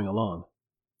keep going along.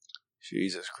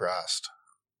 Jesus Christ!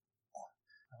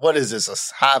 What is this?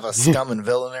 A hive of scum and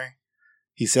villainy?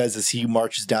 He says as he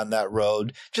marches down that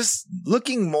road, just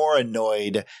looking more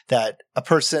annoyed that a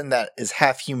person that is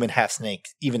half human, half snake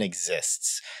even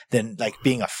exists than like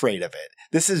being afraid of it.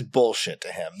 This is bullshit to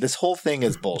him. This whole thing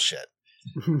is bullshit.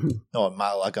 Oh,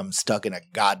 my luck, I'm stuck in a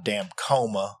goddamn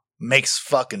coma. Makes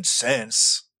fucking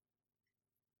sense.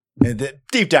 And then,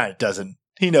 deep down it doesn't.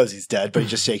 He knows he's dead, but he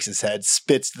just shakes his head,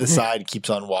 spits to the side, and keeps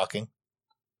on walking.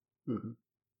 Mm-hmm.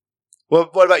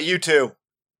 What about you two?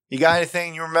 You got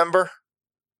anything you remember?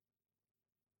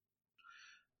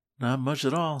 Not much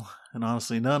at all, and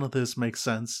honestly none of this makes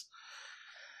sense.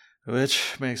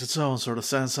 Which makes its own sort of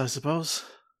sense, I suppose.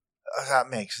 That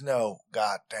makes no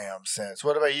goddamn sense.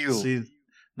 What about you? See,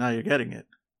 now you're getting it.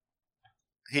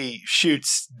 He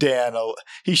shoots Dan.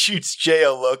 He shoots Jay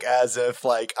a look as if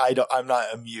like I'm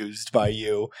not amused by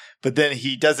you. But then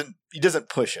he doesn't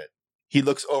push it. He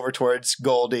looks over towards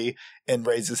Goldie and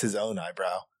raises his own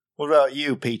eyebrow. What about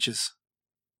you, Peaches?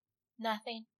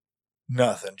 Nothing.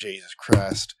 Nothing. Jesus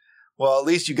Christ. Well, at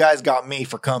least you guys got me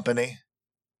for company.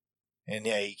 And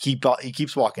yeah, he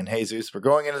keeps walking. Jesus, we're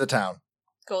going into the town.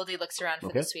 Goldie looks around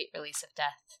for the sweet release of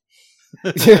death.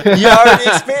 You already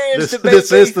experienced it, baby.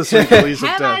 This is the sweet release of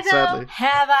Have death, sadly.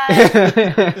 Have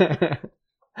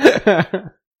I?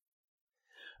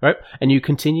 All right, and you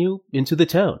continue into the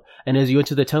town. And as you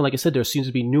enter the town, like I said, there seems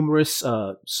to be numerous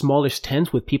smallish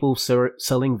tents with people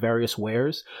selling various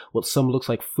wares. Well, some looks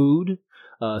like food.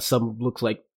 Some looks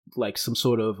like some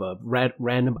sort of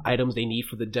random items they need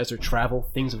for the desert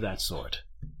travel, things of that sort.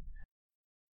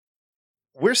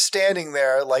 We're standing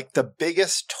there like the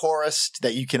biggest tourist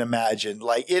that you can imagine.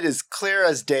 Like, it is clear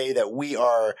as day that we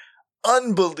are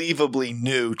unbelievably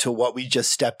new to what we just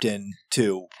stepped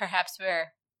into. Perhaps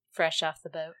we're fresh off the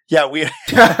boat. Yeah, we.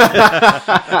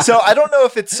 So I don't know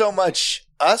if it's so much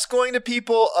us going to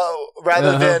people,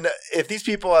 rather than if these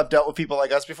people have dealt with people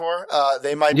like us before,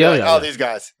 they might be these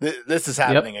guys, this is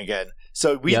happening again.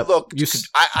 So we look.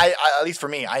 I at least for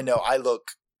me, I know I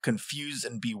look confused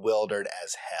and bewildered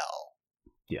as hell.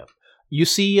 Yeah. You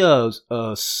see what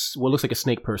looks like a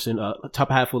snake person. Top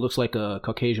half what looks like a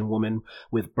Caucasian woman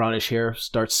with brownish hair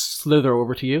starts slither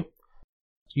over to you.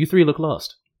 You three look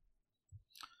lost.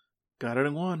 Got it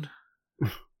in one.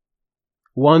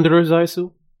 Wanderers,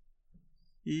 Aisu?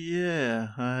 Yeah,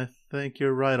 I think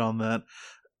you're right on that.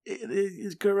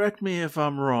 Correct me if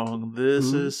I'm wrong.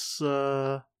 This is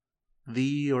the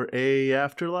or a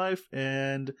afterlife,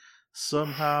 and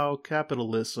somehow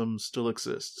capitalism still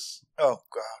exists. Oh,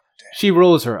 God damn. She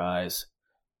rolls her eyes.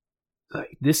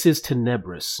 This is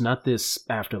Tenebris, not this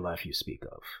afterlife you speak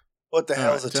of. What the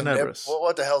hell is a Tenebris?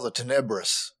 What the hell is a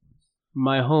Tenebris?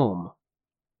 My home.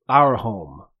 Our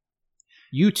home.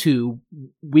 You two,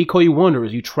 we call you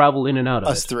wanderers. You travel in and out of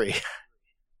Us it. three.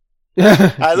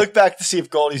 I look back to see if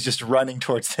Goldie's just running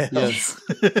towards the hills.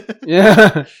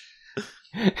 Yeah.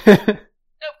 Nope,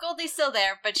 Goldie's still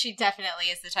there, but she definitely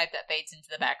is the type that fades into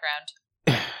the background.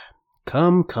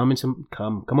 Come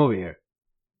over here.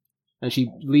 And she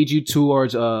leads you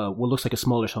towards what looks like a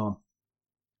smallish home.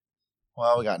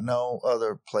 Well, we got no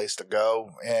other place to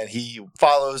go. And he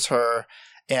follows her.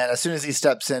 And as soon as he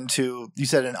steps into, you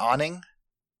said an awning?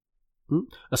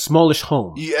 A smallish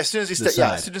home. As soon as he steps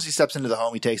into the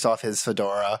home, he takes off his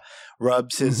fedora,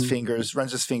 rubs his fingers,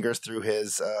 runs his fingers through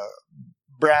his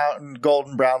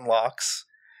golden brown locks,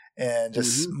 and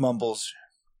just mumbles,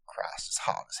 "Christ, it's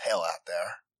hot as hell out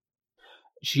there."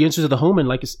 She enters the home, and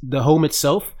like the home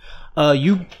itself,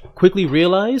 you quickly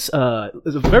realize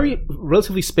it's a very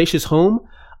relatively spacious home.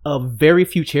 Very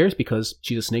few chairs because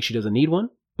she's a snake; she doesn't need one.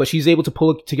 But she's able to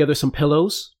pull together some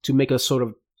pillows to make a sort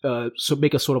of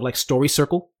like story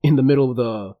circle in the middle of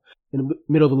the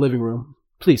living room.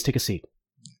 Please take a seat.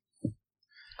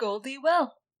 Goldie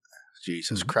will.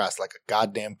 Jesus Christ, like a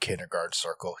goddamn kindergarten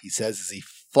circle, he says as he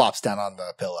flops down on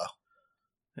the pillow.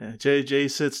 Yeah, Jay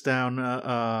sits down,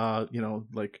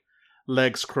 like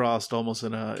legs crossed, almost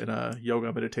in a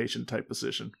yoga meditation type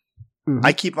position. Mm-hmm.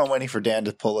 I keep on waiting for Dan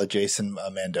to pull a Jason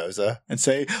Mendoza and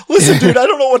say, "Listen, dude, I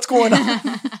don't know what's going on."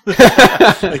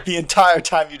 Like the entire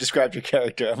time you described your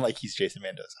character, I'm like, he's Jason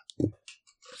Mendoza.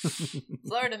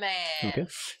 Florida man. Okay.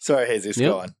 Sorry, Jesus,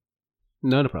 go on.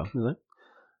 Not a problem.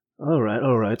 All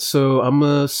right. So I'm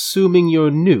assuming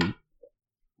you're new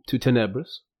to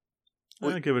Tenebris.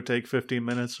 Give or take 15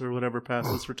 minutes or whatever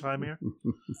passes for time here.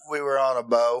 We were on a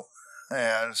boat,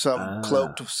 and some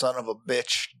cloaked son of a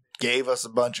bitch gave us a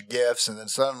bunch of gifts, and then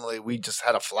suddenly we just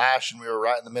had a flash, and we were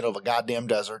right in the middle of a goddamn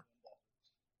desert.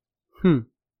 Very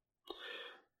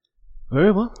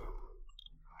well.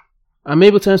 I'm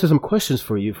able to answer some questions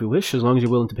for you if you wish, as long as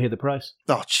you're willing to pay the price.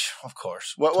 Oh, of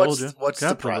course. What's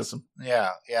the price? Yeah.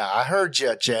 I heard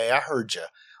you, Jay. I heard you.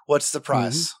 What's the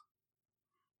price?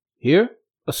 Here,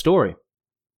 a story.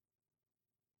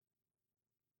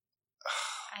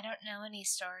 I don't know any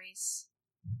stories.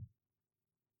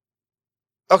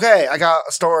 Okay, I got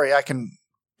a story I can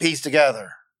piece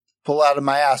together, pull out of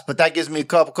my ass, but that gives me a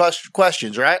couple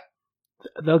questions, right?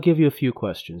 They'll give you a few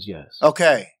questions, yes.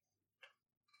 Okay.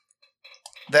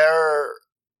 There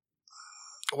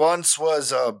once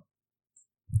was a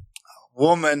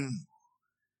woman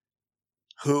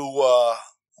who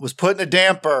was putting a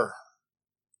damper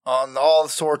on all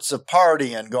sorts of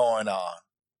partying going on.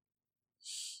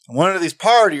 And one of these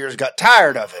partiers got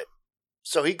tired of it.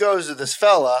 So he goes to this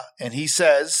fella and he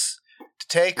says to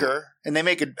take her, and they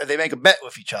make a bet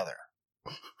with each other.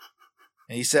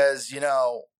 And he says,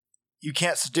 you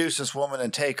can't seduce this woman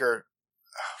and take her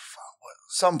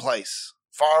someplace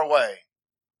far away.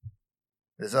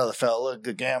 This other fella,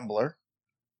 the gambler,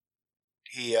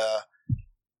 he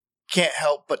can't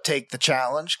help but take the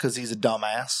challenge because he's a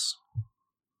dumbass.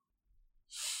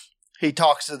 He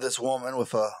talks to this woman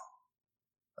with a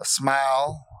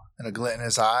smile and a glint in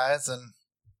his eyes, and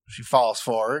she falls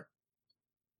for it.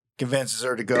 Convinces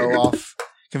her to go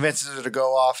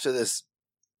off to this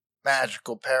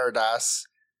magical paradise.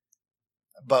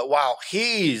 But while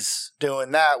he's doing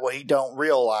that, what he don't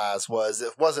realize was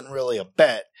it wasn't really a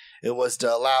bet. It was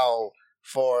to allow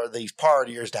for these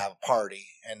partiers to have a party.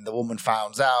 And the woman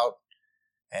finds out,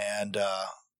 and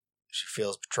she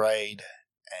feels betrayed,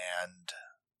 and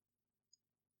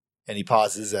he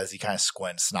pauses as he kind of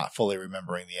squints, not fully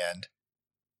remembering the end.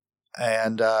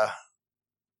 And I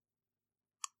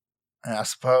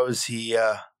suppose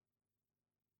the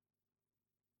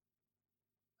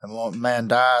man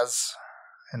dies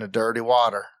in the dirty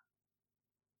water,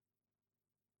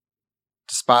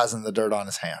 despising the dirt on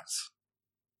his hands.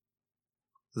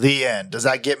 The end. Does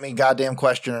that get me goddamn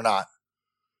question or not?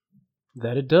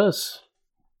 That it does.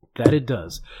 That it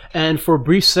does. And for a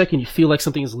brief second, you feel like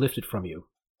something is lifted from you.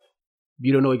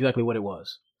 You don't know exactly what it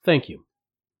was. Thank you.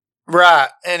 Right.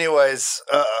 Anyways,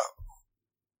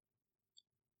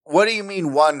 what do you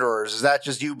mean wanderers? Is that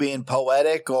just you being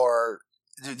poetic, or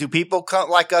do people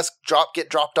like us get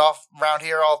dropped off around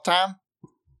here all the time?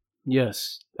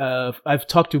 Yes. I've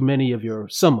talked to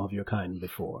some of your kind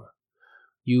before.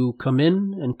 You come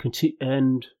in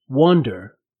and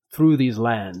wander through these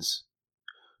lands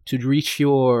to reach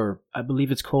I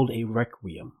believe it's called a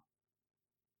requiem,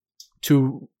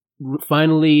 to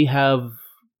finally have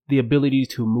the ability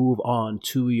to move on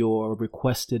to your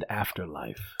requested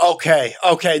afterlife. Okay.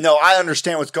 No, I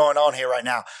understand what's going on here right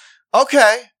now.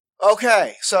 Okay.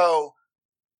 So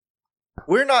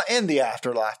we're not in the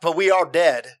afterlife, but we are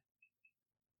dead.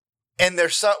 And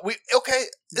there's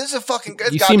this is a fucking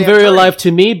good. You seem very alive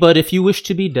to me, but if you wish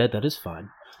to be dead, that is fine.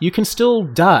 You can still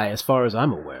die, as far as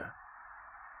I'm aware.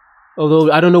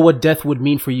 Although I don't know what death would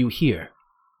mean for you here.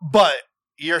 But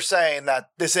you're saying that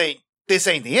this ain't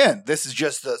the end. This is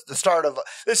just the start of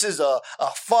this is a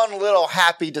fun little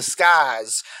happy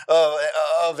disguise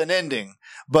of an ending.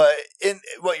 But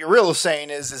what you're really saying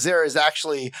is there is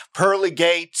actually pearly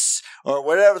gates or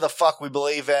whatever the fuck we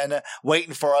believe in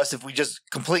waiting for us if we just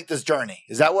complete this journey.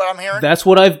 Is that what I'm hearing? That's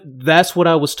what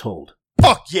I was told.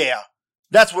 Fuck yeah.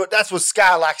 That's what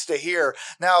Sky likes to hear.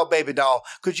 Now, baby doll,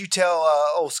 could you tell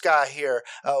old Sky here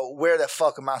where the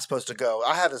fuck am I supposed to go?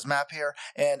 I have this map here,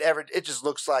 and it just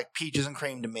looks like peaches and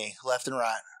cream to me, left and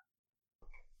right.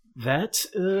 That,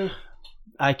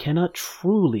 I cannot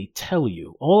truly tell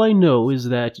you. All I know is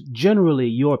that generally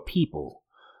your people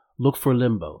look for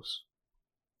limbos.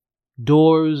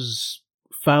 Doors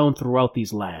found throughout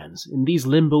these lands. In these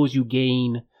limbos you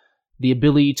gain the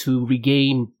ability to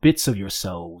regain bits of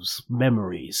yourselves,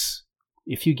 memories.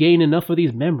 If you gain enough of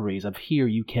these memories up here,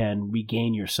 you can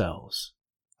regain yourselves.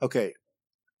 Okay.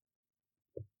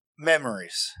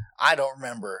 Memories. I don't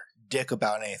remember dick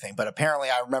about anything, but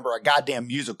apparently I remember a goddamn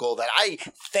musical that I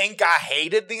think I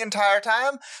hated the entire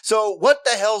time. So what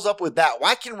the hell's up with that?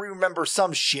 Why can we remember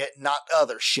some shit, not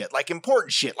other shit? Like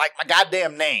important shit, like my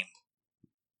goddamn name.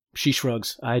 She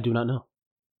shrugs. I do not know.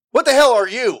 What the hell are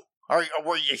you?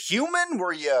 Were you human?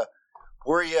 Were you?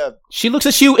 She looks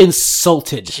at you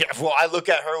insulted. Yeah, well, I look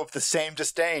at her with the same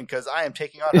disdain because I am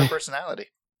taking on her personality.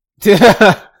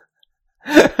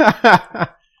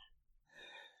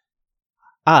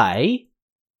 I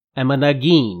am a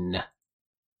Nagin.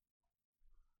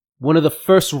 One of the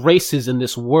first races in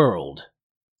this world.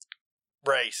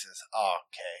 Races.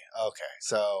 Okay.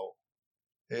 So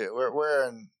we're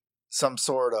in some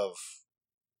sort of.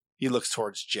 He looks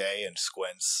towards Jay and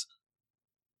squints.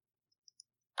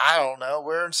 I don't know.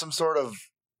 We're in some sort of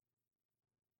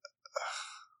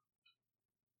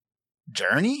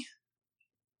journey?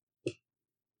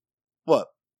 What?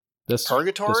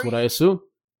 Purgatory? That's what I assume.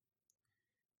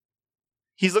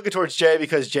 He's looking towards Jay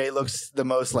because Jay looks the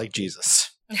most like Jesus.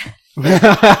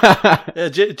 Yeah,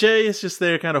 Jay is just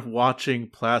there kind of watching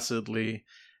placidly,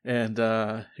 and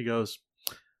he goes,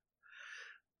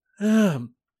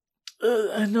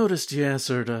 I noticed you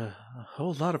answered a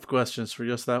whole lot of questions for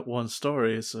just that one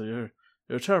story, so you're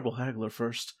a terrible haggler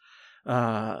first.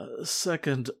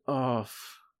 Second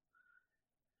off,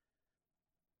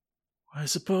 I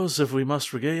suppose if we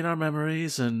must regain our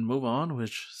memories and move on,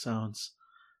 which sounds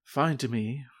fine to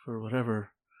me, for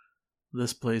whatever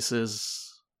this place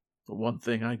is, the one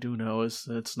thing I do know is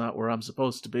it's not where I'm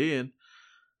supposed to be, and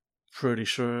pretty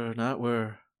sure not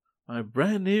where my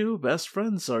brand new best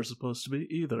friends are supposed to be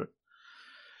either.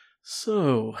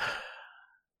 So,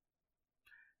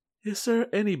 is there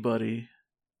anybody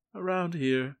around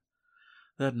here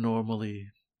that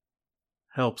normally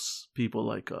helps people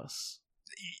like us?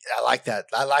 I like that.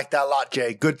 I like that a lot,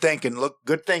 Jay. Good thinking.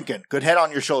 Good thinking. Good head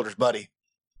on your shoulders, buddy.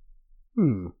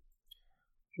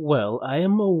 Well, I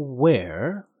am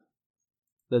aware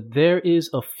that there is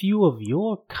a few of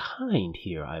your kind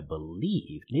here, I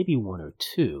believe. Maybe one or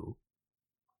two.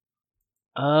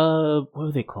 What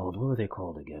were they called? What were they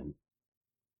called again?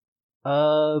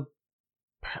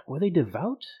 Were they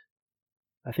Devout?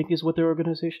 I think is what their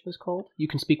organization is called. You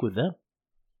can speak with them.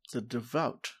 The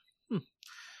Devout.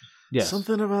 Yes.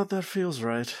 Something about that feels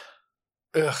right.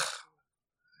 Ugh.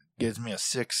 Gives me a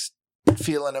sick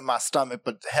feeling in my stomach,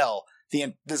 but hell,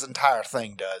 this entire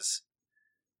thing does.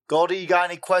 Goldie, you got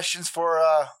any questions for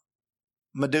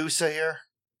Medusa here?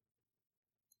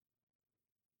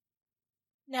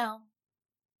 No.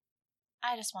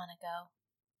 I just want to go.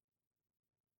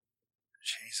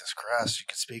 Jesus Christ, you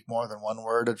can speak more than one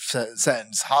word of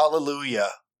sentence.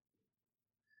 Hallelujah.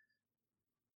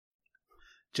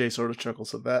 Jay sort of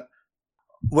chuckles at that.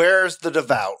 Where's the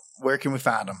Devout? Where can we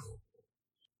find him?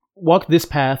 Walk this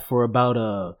path for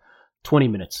about 20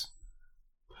 minutes.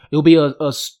 It'll be a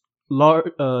large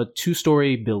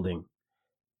 2-story building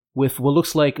with what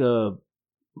looks like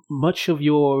much of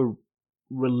your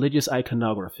religious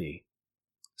iconography.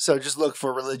 So just look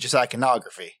for religious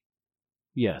iconography.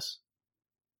 Yes.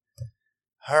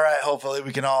 All right, hopefully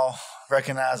we can all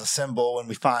recognize a symbol when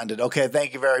we find it. Okay,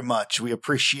 thank you very much. We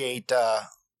appreciate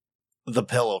the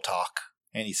pillow talk.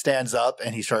 And he stands up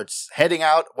and he starts heading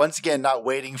out, once again, not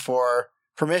waiting for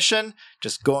permission,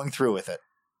 just going through with it.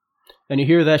 And you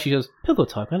hear that, she goes, pillow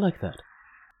talk, I like that.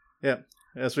 Yeah,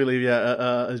 as we leave,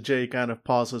 Jay kind of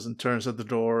pauses and turns at the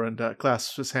door and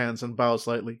clasps his hands and bows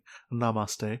slightly.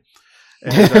 Namaste.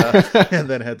 And, and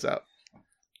then heads out.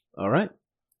 All right.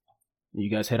 You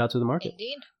guys head out to the market.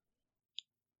 Indeed.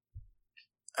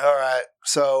 All right,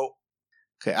 so,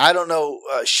 okay, I don't know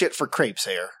shit for crepes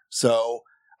here, so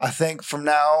I think from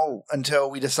now until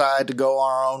we decide to go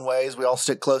our own ways, we all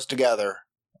stick close together.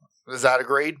 Is that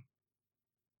agreed?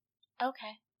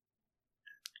 Okay.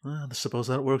 Well, I suppose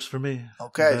that works for me.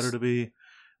 Okay. Better to be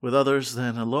with others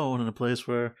than alone in a place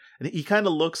where... And he kind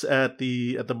of looks at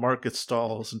the market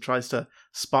stalls and tries to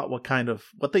spot what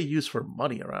they use for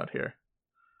money around here.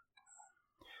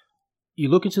 You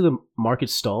look into the market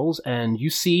stalls and you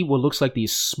see what looks like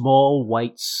these small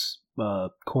white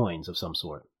coins of some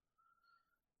sort.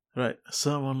 Right.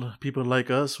 People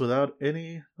like us without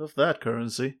any of that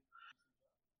currency.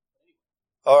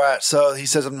 All right, so he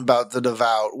says something about the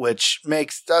Devout, which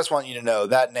makes, I just want you to know,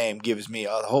 that name gives me a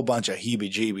whole bunch of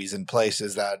heebie-jeebies in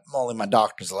places that only my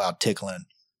doctor's allowed tickling.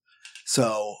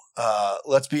 So,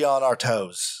 let's be on our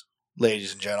toes,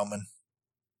 ladies and gentlemen.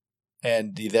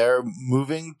 And they're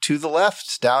moving to the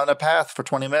left down a path for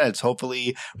 20 minutes,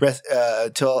 hopefully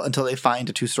until they find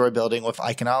a 2-story building with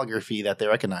iconography that they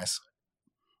recognize.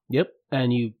 Yep,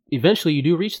 and you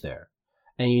do reach there.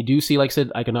 And you do see, like I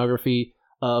said, iconography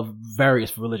of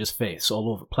various religious faiths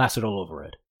all over, plastered all over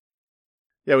it.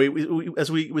 Yeah, as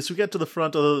we get to the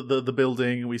front of the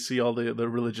building, we see all the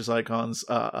religious icons.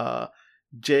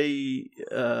 Jay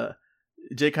kind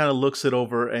of looks it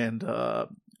over and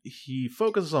he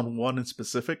focuses on one in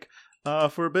specific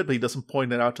for a bit, but he doesn't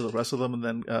point it out to the rest of them, and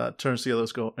then turns to the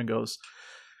others and goes,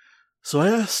 "So I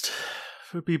asked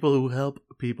for people who help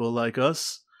people like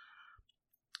us.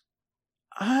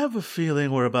 I have a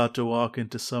feeling we're about to walk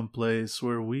into some place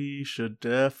where we should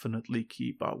definitely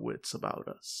keep our wits about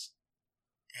us."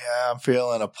 Yeah, I'm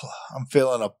feeling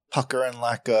a puckering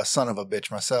like a son of a bitch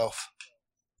myself.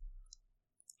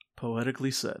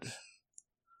 Poetically said.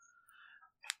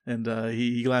 And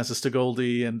he glances to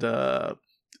Goldie and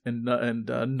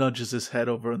nudges his head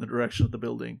over in the direction of the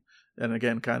building, and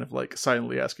again, kind of like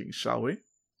silently asking, "Shall we?"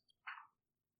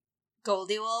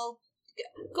 Goldie will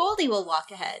walk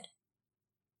ahead.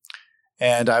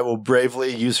 And I will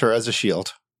bravely use her as a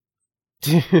shield.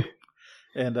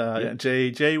 And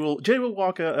Jay will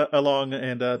walk along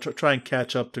and try and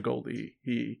catch up to Goldie.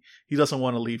 He doesn't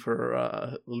want to leave her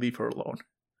alone.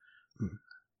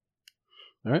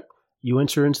 All right. You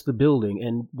enter into the building,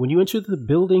 and when you enter the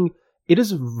building, it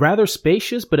is rather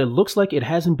spacious, but it looks like it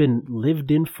hasn't been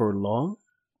lived in for long.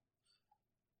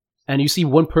 And you see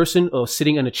one person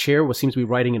sitting in a chair, what seems to be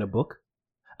writing in a book.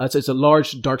 It's a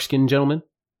large, dark-skinned gentleman.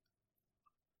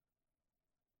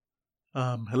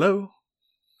 Hello?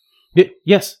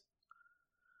 Yes.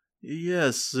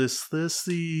 Yes, is this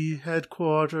the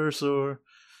headquarters or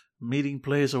meeting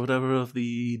place or whatever of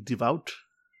the Devout?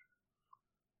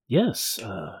 Yes.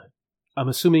 I'm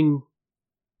assuming...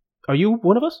 Are you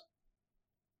one of us?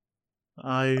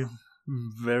 I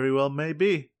very well may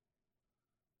be.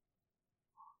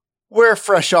 We're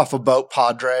fresh off a boat,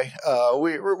 Padre.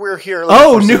 We're here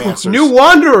looking for some answers. New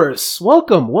wanderers!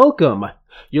 Welcome.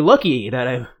 You're lucky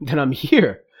that I'm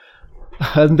here.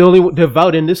 I'm the only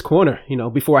devout in this corner,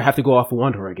 before I have to go off and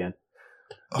wander again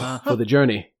for the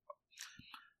journey.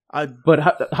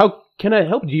 But how can I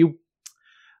help? Do you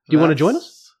want to join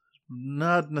us?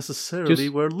 Not necessarily.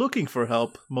 We're looking for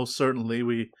help, most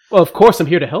certainly. Well, of course, I'm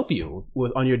here to help you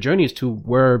on your journeys to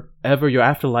wherever your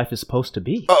afterlife is supposed to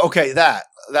be. Oh, okay, that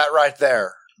right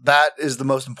there. That is the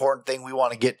most important thing we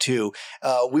want to get to.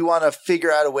 We want to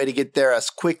figure out a way to get there as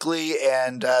quickly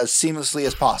and as seamlessly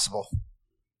as possible.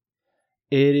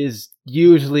 It is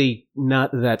usually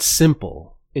not that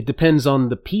simple. It depends on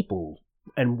the people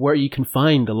and where you can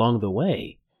find along the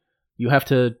way. You have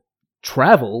to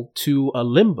travel to a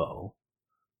limbo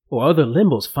or other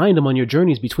limbos. Find them on your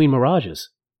journeys between mirages.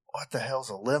 What the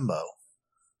hell's a limbo?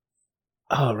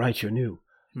 Oh, right, you're new.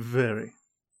 Very.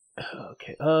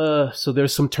 Okay, so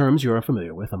there's some terms you're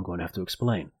unfamiliar with. I'm going to have to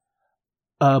explain.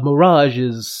 Mirage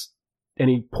is, and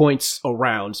he points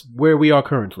around where we are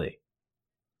currently.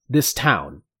 This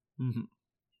town. Mm-hmm.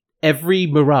 Every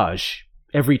mirage,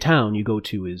 every town you go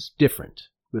to is different,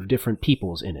 with different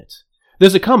peoples in it.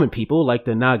 There's a common people like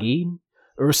the Nagi,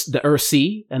 the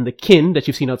Ursi, and the Kin that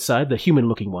you've seen outside, the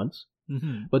human-looking ones.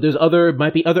 Mm-hmm. But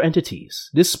might be other entities.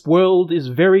 This world is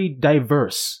very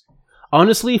diverse.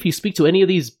 Honestly, if you speak to any of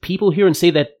these people here and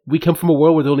say that we come from a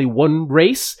world with only one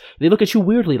race, they look at you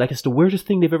weirdly, like it's the weirdest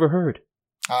thing they've ever heard.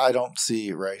 I don't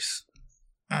see race.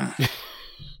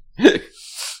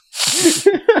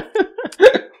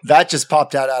 That just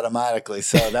popped out automatically,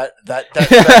 so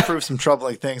that proves some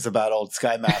troubling things about old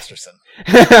Sky Masterson.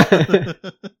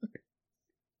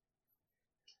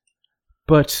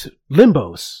 But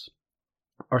limbos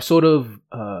are sort of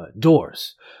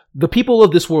doors. The people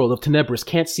of this world, of Tenebris,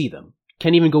 can't see them,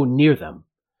 can't even go near them.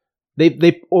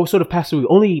 They all sort of pass through.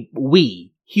 Only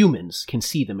we, humans, can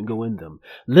see them and go in them.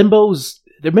 Limbos,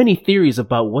 there are many theories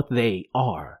about what they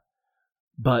are,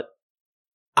 but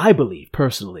I believe,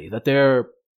 personally, that they're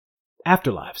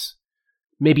afterlives.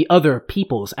 Maybe other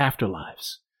people's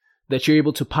afterlives that you're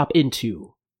able to pop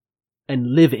into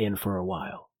and live in for a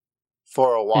while.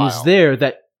 For a while. And it's there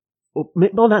that, well,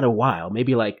 not a while,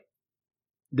 maybe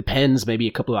depends, maybe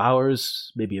a couple of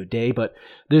hours, maybe a day, but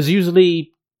there's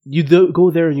usually, you go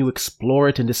there and you explore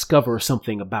it and discover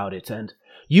something about it. And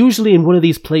usually in one of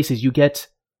these places you get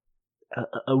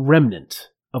a remnant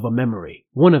of a memory.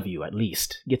 One of you, at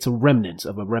least, gets a remnant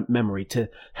of a memory to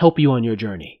help you on your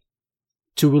journey.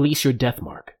 To release your death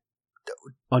mark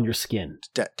on your skin.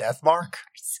 Death mark?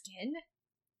 Skin?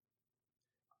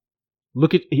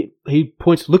 He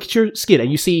points, look at your skin, and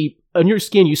you see, on your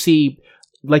skin, you see,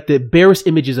 like, the barest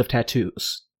images of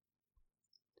tattoos.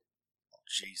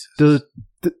 Jesus.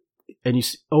 And you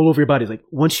see, all over your body, like,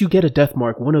 once you get a death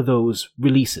mark, one of those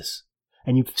releases,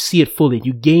 and you see it fully,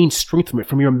 you gain strength from it,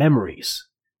 from your memories.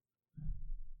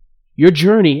 Your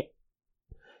journey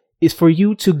is for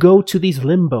you to go to these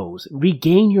limbos,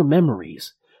 regain your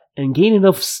memories, and gain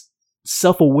enough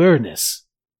self-awareness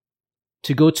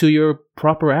to go to your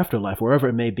proper afterlife, wherever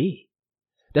it may be.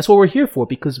 That's what we're here for,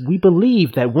 because we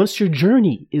believe that once your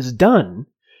journey is done,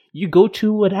 you go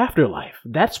to an afterlife.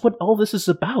 That's what all this is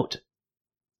about.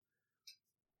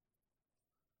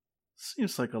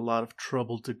 Seems like a lot of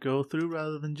trouble to go through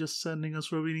rather than just sending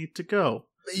us where we need to go.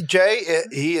 Jay,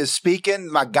 he is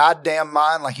speaking my goddamn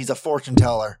mind like he's a fortune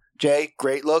teller. Jay,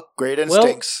 great look, great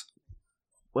instincts.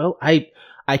 Well, I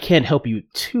can't help you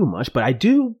too much, but I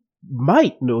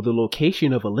might know the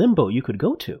location of a limbo you could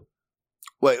go to.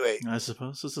 Wait. I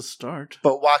suppose it's a start.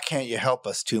 But why can't you help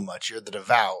us too much? You're the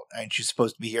devout. Ain't you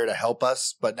supposed to be here to help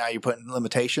us? But now you're putting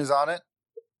limitations on it?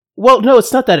 Well, no,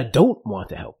 it's not that I don't want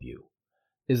to help you.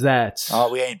 Is that...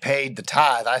 Oh, we ain't paid the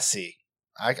tithe, I see.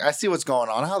 I see what's going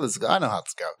on. I know how this goes.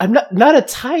 I'm not a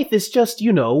tithe. It's just,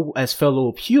 as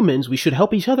fellow humans, we should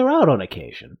help each other out on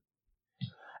occasion.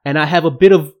 And I have a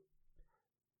bit of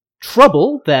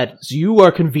trouble that you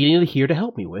are conveniently here to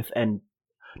help me with. And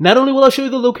not only will I show you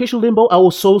the location of Limbo, I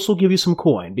will also give you some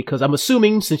coin. Because I'm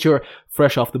assuming, since you're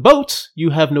fresh off the boat,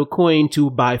 you have no coin to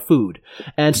buy food.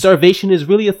 And starvation is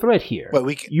really a threat here. Wait,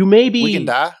 we can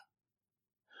die?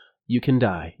 You can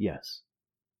die, yes.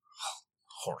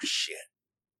 Horse shit.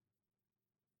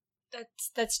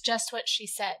 That's just what she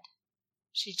said.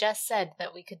 She just said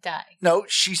that we could die. No,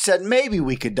 she said maybe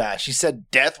we could die. She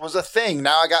said death was a thing.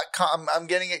 Now I'm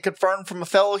getting it confirmed from a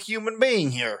fellow human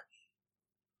being here.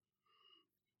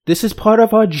 This is part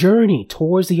of our journey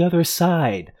towards the other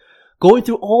side. going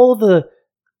through all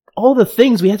the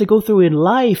things we had to go through in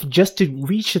life just to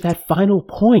reach that final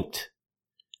point.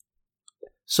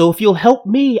 So if you'll help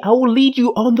me, I will lead you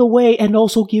on the way and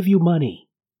also give you money.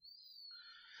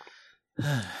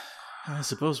 I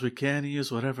suppose we can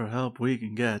use whatever help we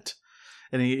can get.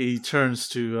 And he turns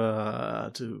to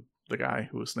the guy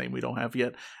whose name we don't have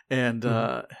yet, and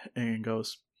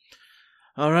goes,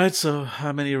 "All right, so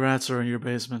how many rats are in your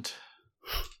basement?"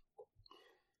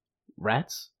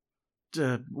 Rats?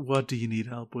 What do you need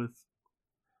help with?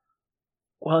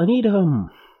 Well,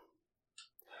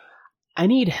 I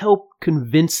need help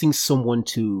convincing someone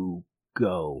to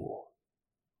go.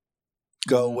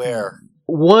 Go where?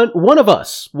 One of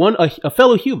us, a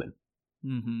fellow human,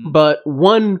 but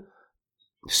one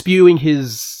spewing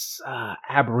his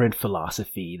aberrant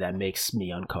philosophy that makes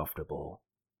me uncomfortable.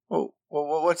 Well,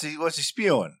 what's he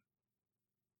spewing?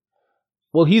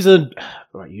 Well,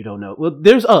 right, you don't know. Well,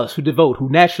 there's us who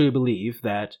naturally believe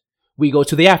that we go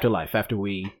to the afterlife after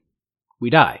we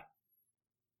die.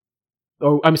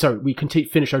 Or, I'm sorry, we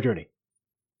finish our journey.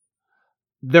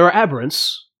 There are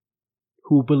aberrants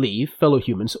who believe, fellow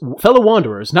humans, fellow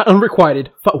wanderers, not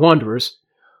unrequited wanderers,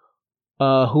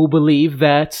 who believe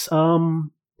that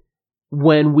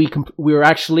when we're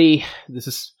actually, this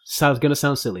is gonna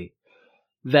sound silly,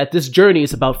 that this journey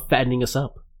is about fattening us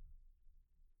up.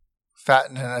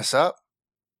 Fattening us up?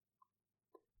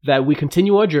 That we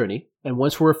continue our journey, and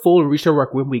once we're full and reach our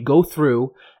requiem, we go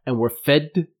through and we're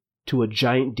fed to a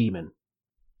giant demon.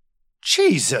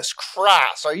 Jesus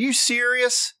Christ, are you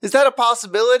serious? Is that a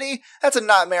possibility? That's a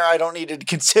nightmare I don't need to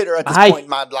consider at this point in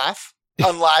my life.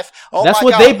 Oh, that's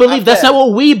what they believe. That's not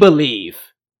what we believe.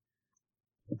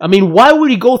 I mean, why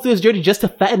would he go through this journey just to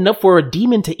fatten up for a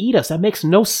demon to eat us? That makes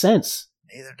no sense.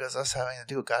 Neither does us having to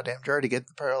do a goddamn journey to get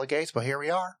the pearly gates, but here we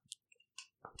are.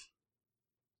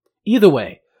 Either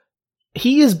way,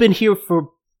 he has been here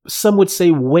for, some would say,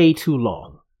 way too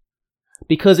long.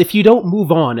 Because if you don't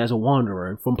move on as a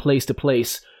wanderer from place to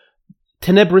place,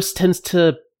 Tenebris tends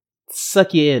to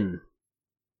suck you in.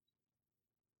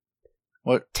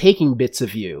 What? Taking bits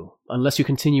of you, unless you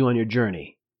continue on your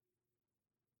journey.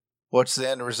 What's the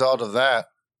end result of that?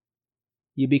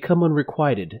 You become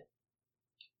unrequited.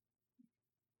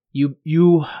 You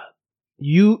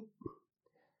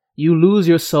lose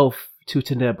yourself to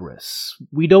Tenebris.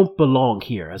 We don't belong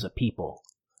here as a people.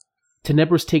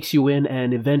 Tenebris takes you in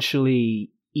and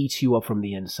eventually eats you up from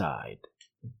the inside.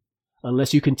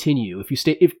 Unless you continue.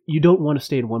 If you don't want to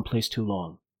stay in one place too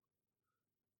long.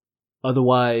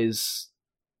 Otherwise,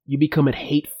 you become a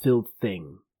hate-filled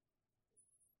thing.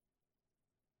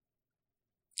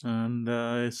 And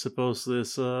I suppose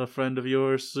this friend of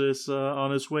yours is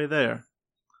on his way there.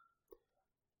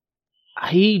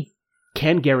 He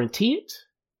can't guarantee it,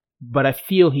 but I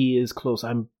feel he is close.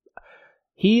 I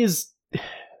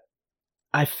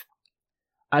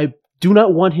do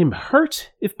not want him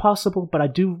hurt, if possible, but I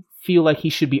do feel like he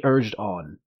should be urged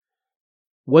on.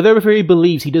 Whatever he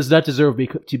believes, he does not deserve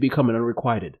to become an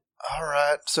unrequited. All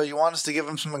right, so you want us to give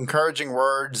him some encouraging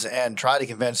words and try to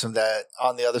convince him that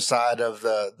on the other side of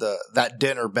that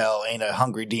dinner bell ain't a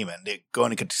hungry demon. They're going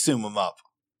to consume him up.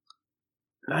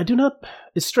 I do not.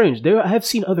 It's strange. I have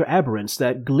seen other aberrants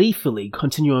that gleefully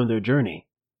continue on their journey.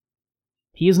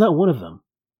 He is not one of them.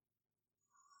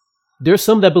 There's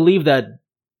some that believe that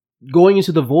going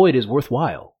into the void is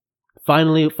worthwhile.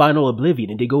 Final oblivion,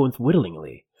 and they go in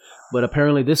whittlingly. But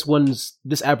apparently this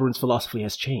aberrant's philosophy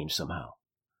has changed somehow.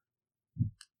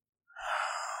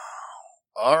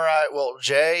 All right, well,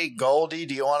 Jay, Goldie,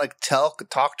 do you want to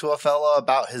talk to a fellow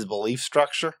about his belief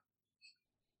structure?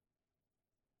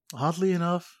 Oddly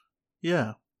enough,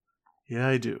 yeah. Yeah,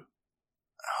 I do.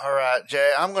 All right,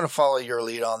 Jay, I'm going to follow your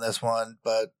lead on this one,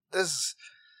 but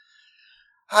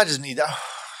I just need that.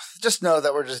 Just know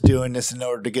that we're just doing this in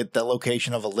order to get the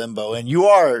location of a limbo, and you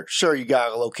are sure you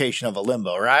got a location of a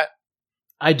limbo, right?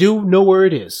 I do know where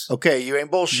it is. Okay, you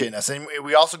ain't bullshitting us, and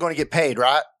we also going to get paid,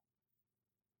 right?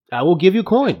 I will give you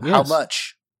coin. Yes. How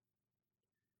much?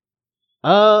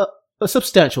 A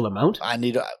substantial amount. I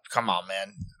need. Come on,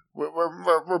 man.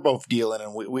 We're both dealing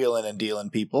and wheeling and dealing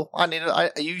people.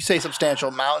 You say substantial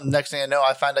amount, and next thing I know,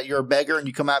 I find out you're a beggar, and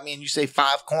you come at me and you say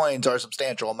 5 coins are a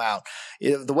substantial amount.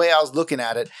 The way I was looking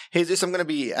at it, hey, I'm going to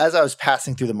be, as I was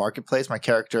passing through the marketplace, my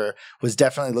character was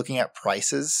definitely looking at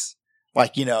prices,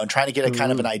 and trying to get a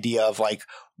kind of an idea of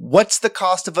what's the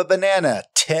cost of a banana?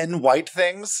 10 white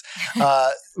things.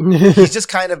 He's just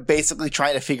kind of basically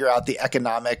trying to figure out the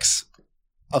economics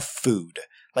of food,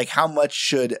 how much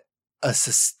should a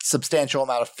substantial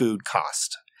amount of food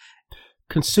cost.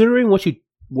 Considering what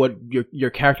your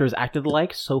character has acted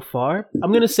like so far,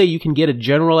 I'm going to say you can get a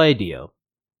general idea.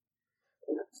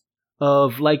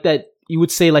 of like that, you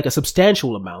would say like a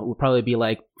substantial amount would probably be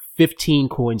like 15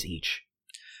 coins each.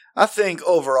 I think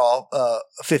overall,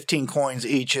 15 coins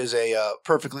each is a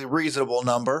perfectly reasonable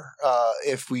number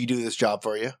if we do this job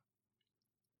for you.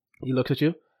 He looks at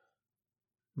you.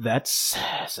 That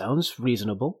sounds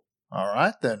reasonable. All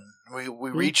right, then. We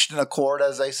reached an accord,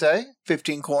 as they say,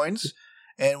 15 coins,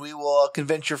 and we will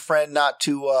convince your friend not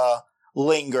to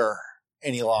linger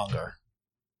any longer.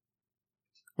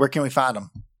 Where can we find him?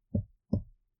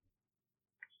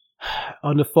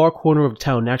 On the far corner of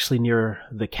town, actually near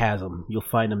the chasm. You'll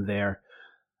find him there.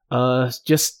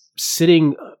 Just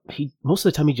sitting, most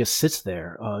of the time he just sits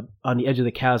there on the edge of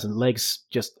the chasm, legs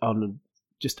just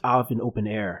out in open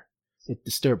air. It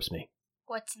disturbs me.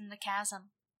 What's in the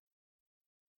chasm?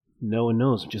 No one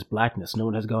knows, just blackness. No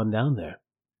one has gone down there.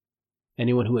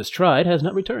 Anyone who has tried has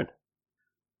not returned.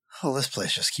 Oh, this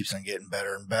place just keeps on getting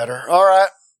better and better. All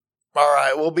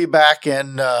right, we'll be back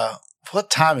in, what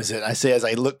time is it? I say as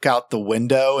I look out the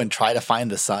window and try to find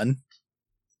the sun.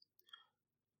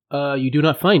 You do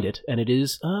not find it, and it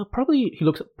is, probably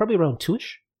around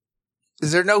 2-ish.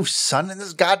 Is there no sun in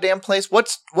this goddamn place?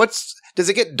 Does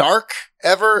it get dark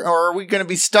ever, or are we going to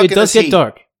be stuck in this heat? It does get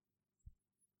dark.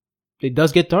 It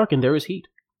does get dark, and there is heat.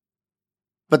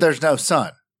 But there's no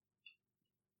sun.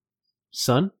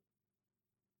 Sun?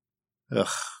 Ugh.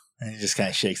 And he just kind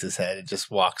of shakes his head and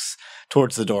just walks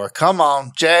towards the door. Come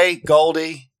on, Jay,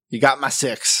 Goldie, you got my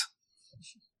 6.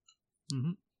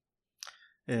 Mm-hmm.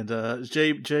 And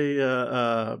Jay,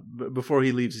 before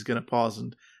he leaves, he's going to pause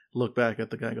and look back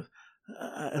at the guy and goes,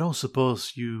 I don't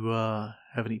suppose you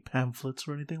have any pamphlets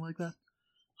or anything like that?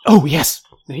 Oh, yes.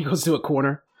 And he goes to a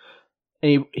corner,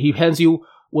 and he hands you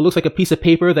what looks like a piece of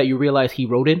paper that you realize he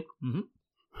wrote in, mm-hmm.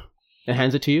 and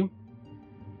hands it to you.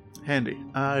 Handy.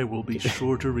 I will be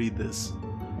sure to read this.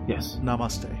 Yes.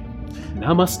 Namaste.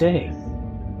 Namaste.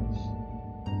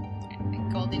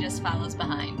 And Goldie just follows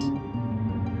behind.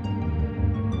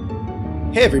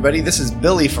 Hey everybody, this is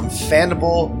Billy from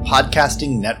Fandible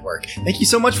Podcasting Network. Thank you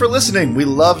so much for listening. We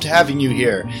loved having you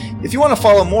here. If you want to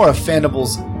follow more of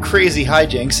Fandible's crazy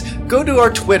hijinks, go to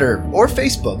our Twitter or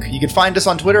Facebook. You can find us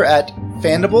on Twitter at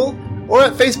Fandible or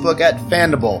at Facebook at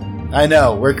Fandible. I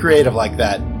know, we're creative like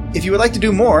that. If you would like to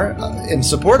do more and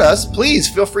support us, please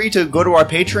feel free to go to our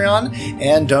Patreon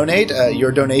and donate.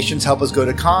 Your donations help us go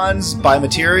to cons, buy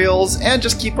materials, and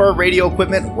just keep our radio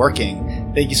equipment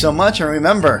working. Thank you so much, and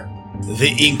remember,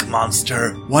 the ink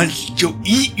monster wants to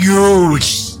eat you!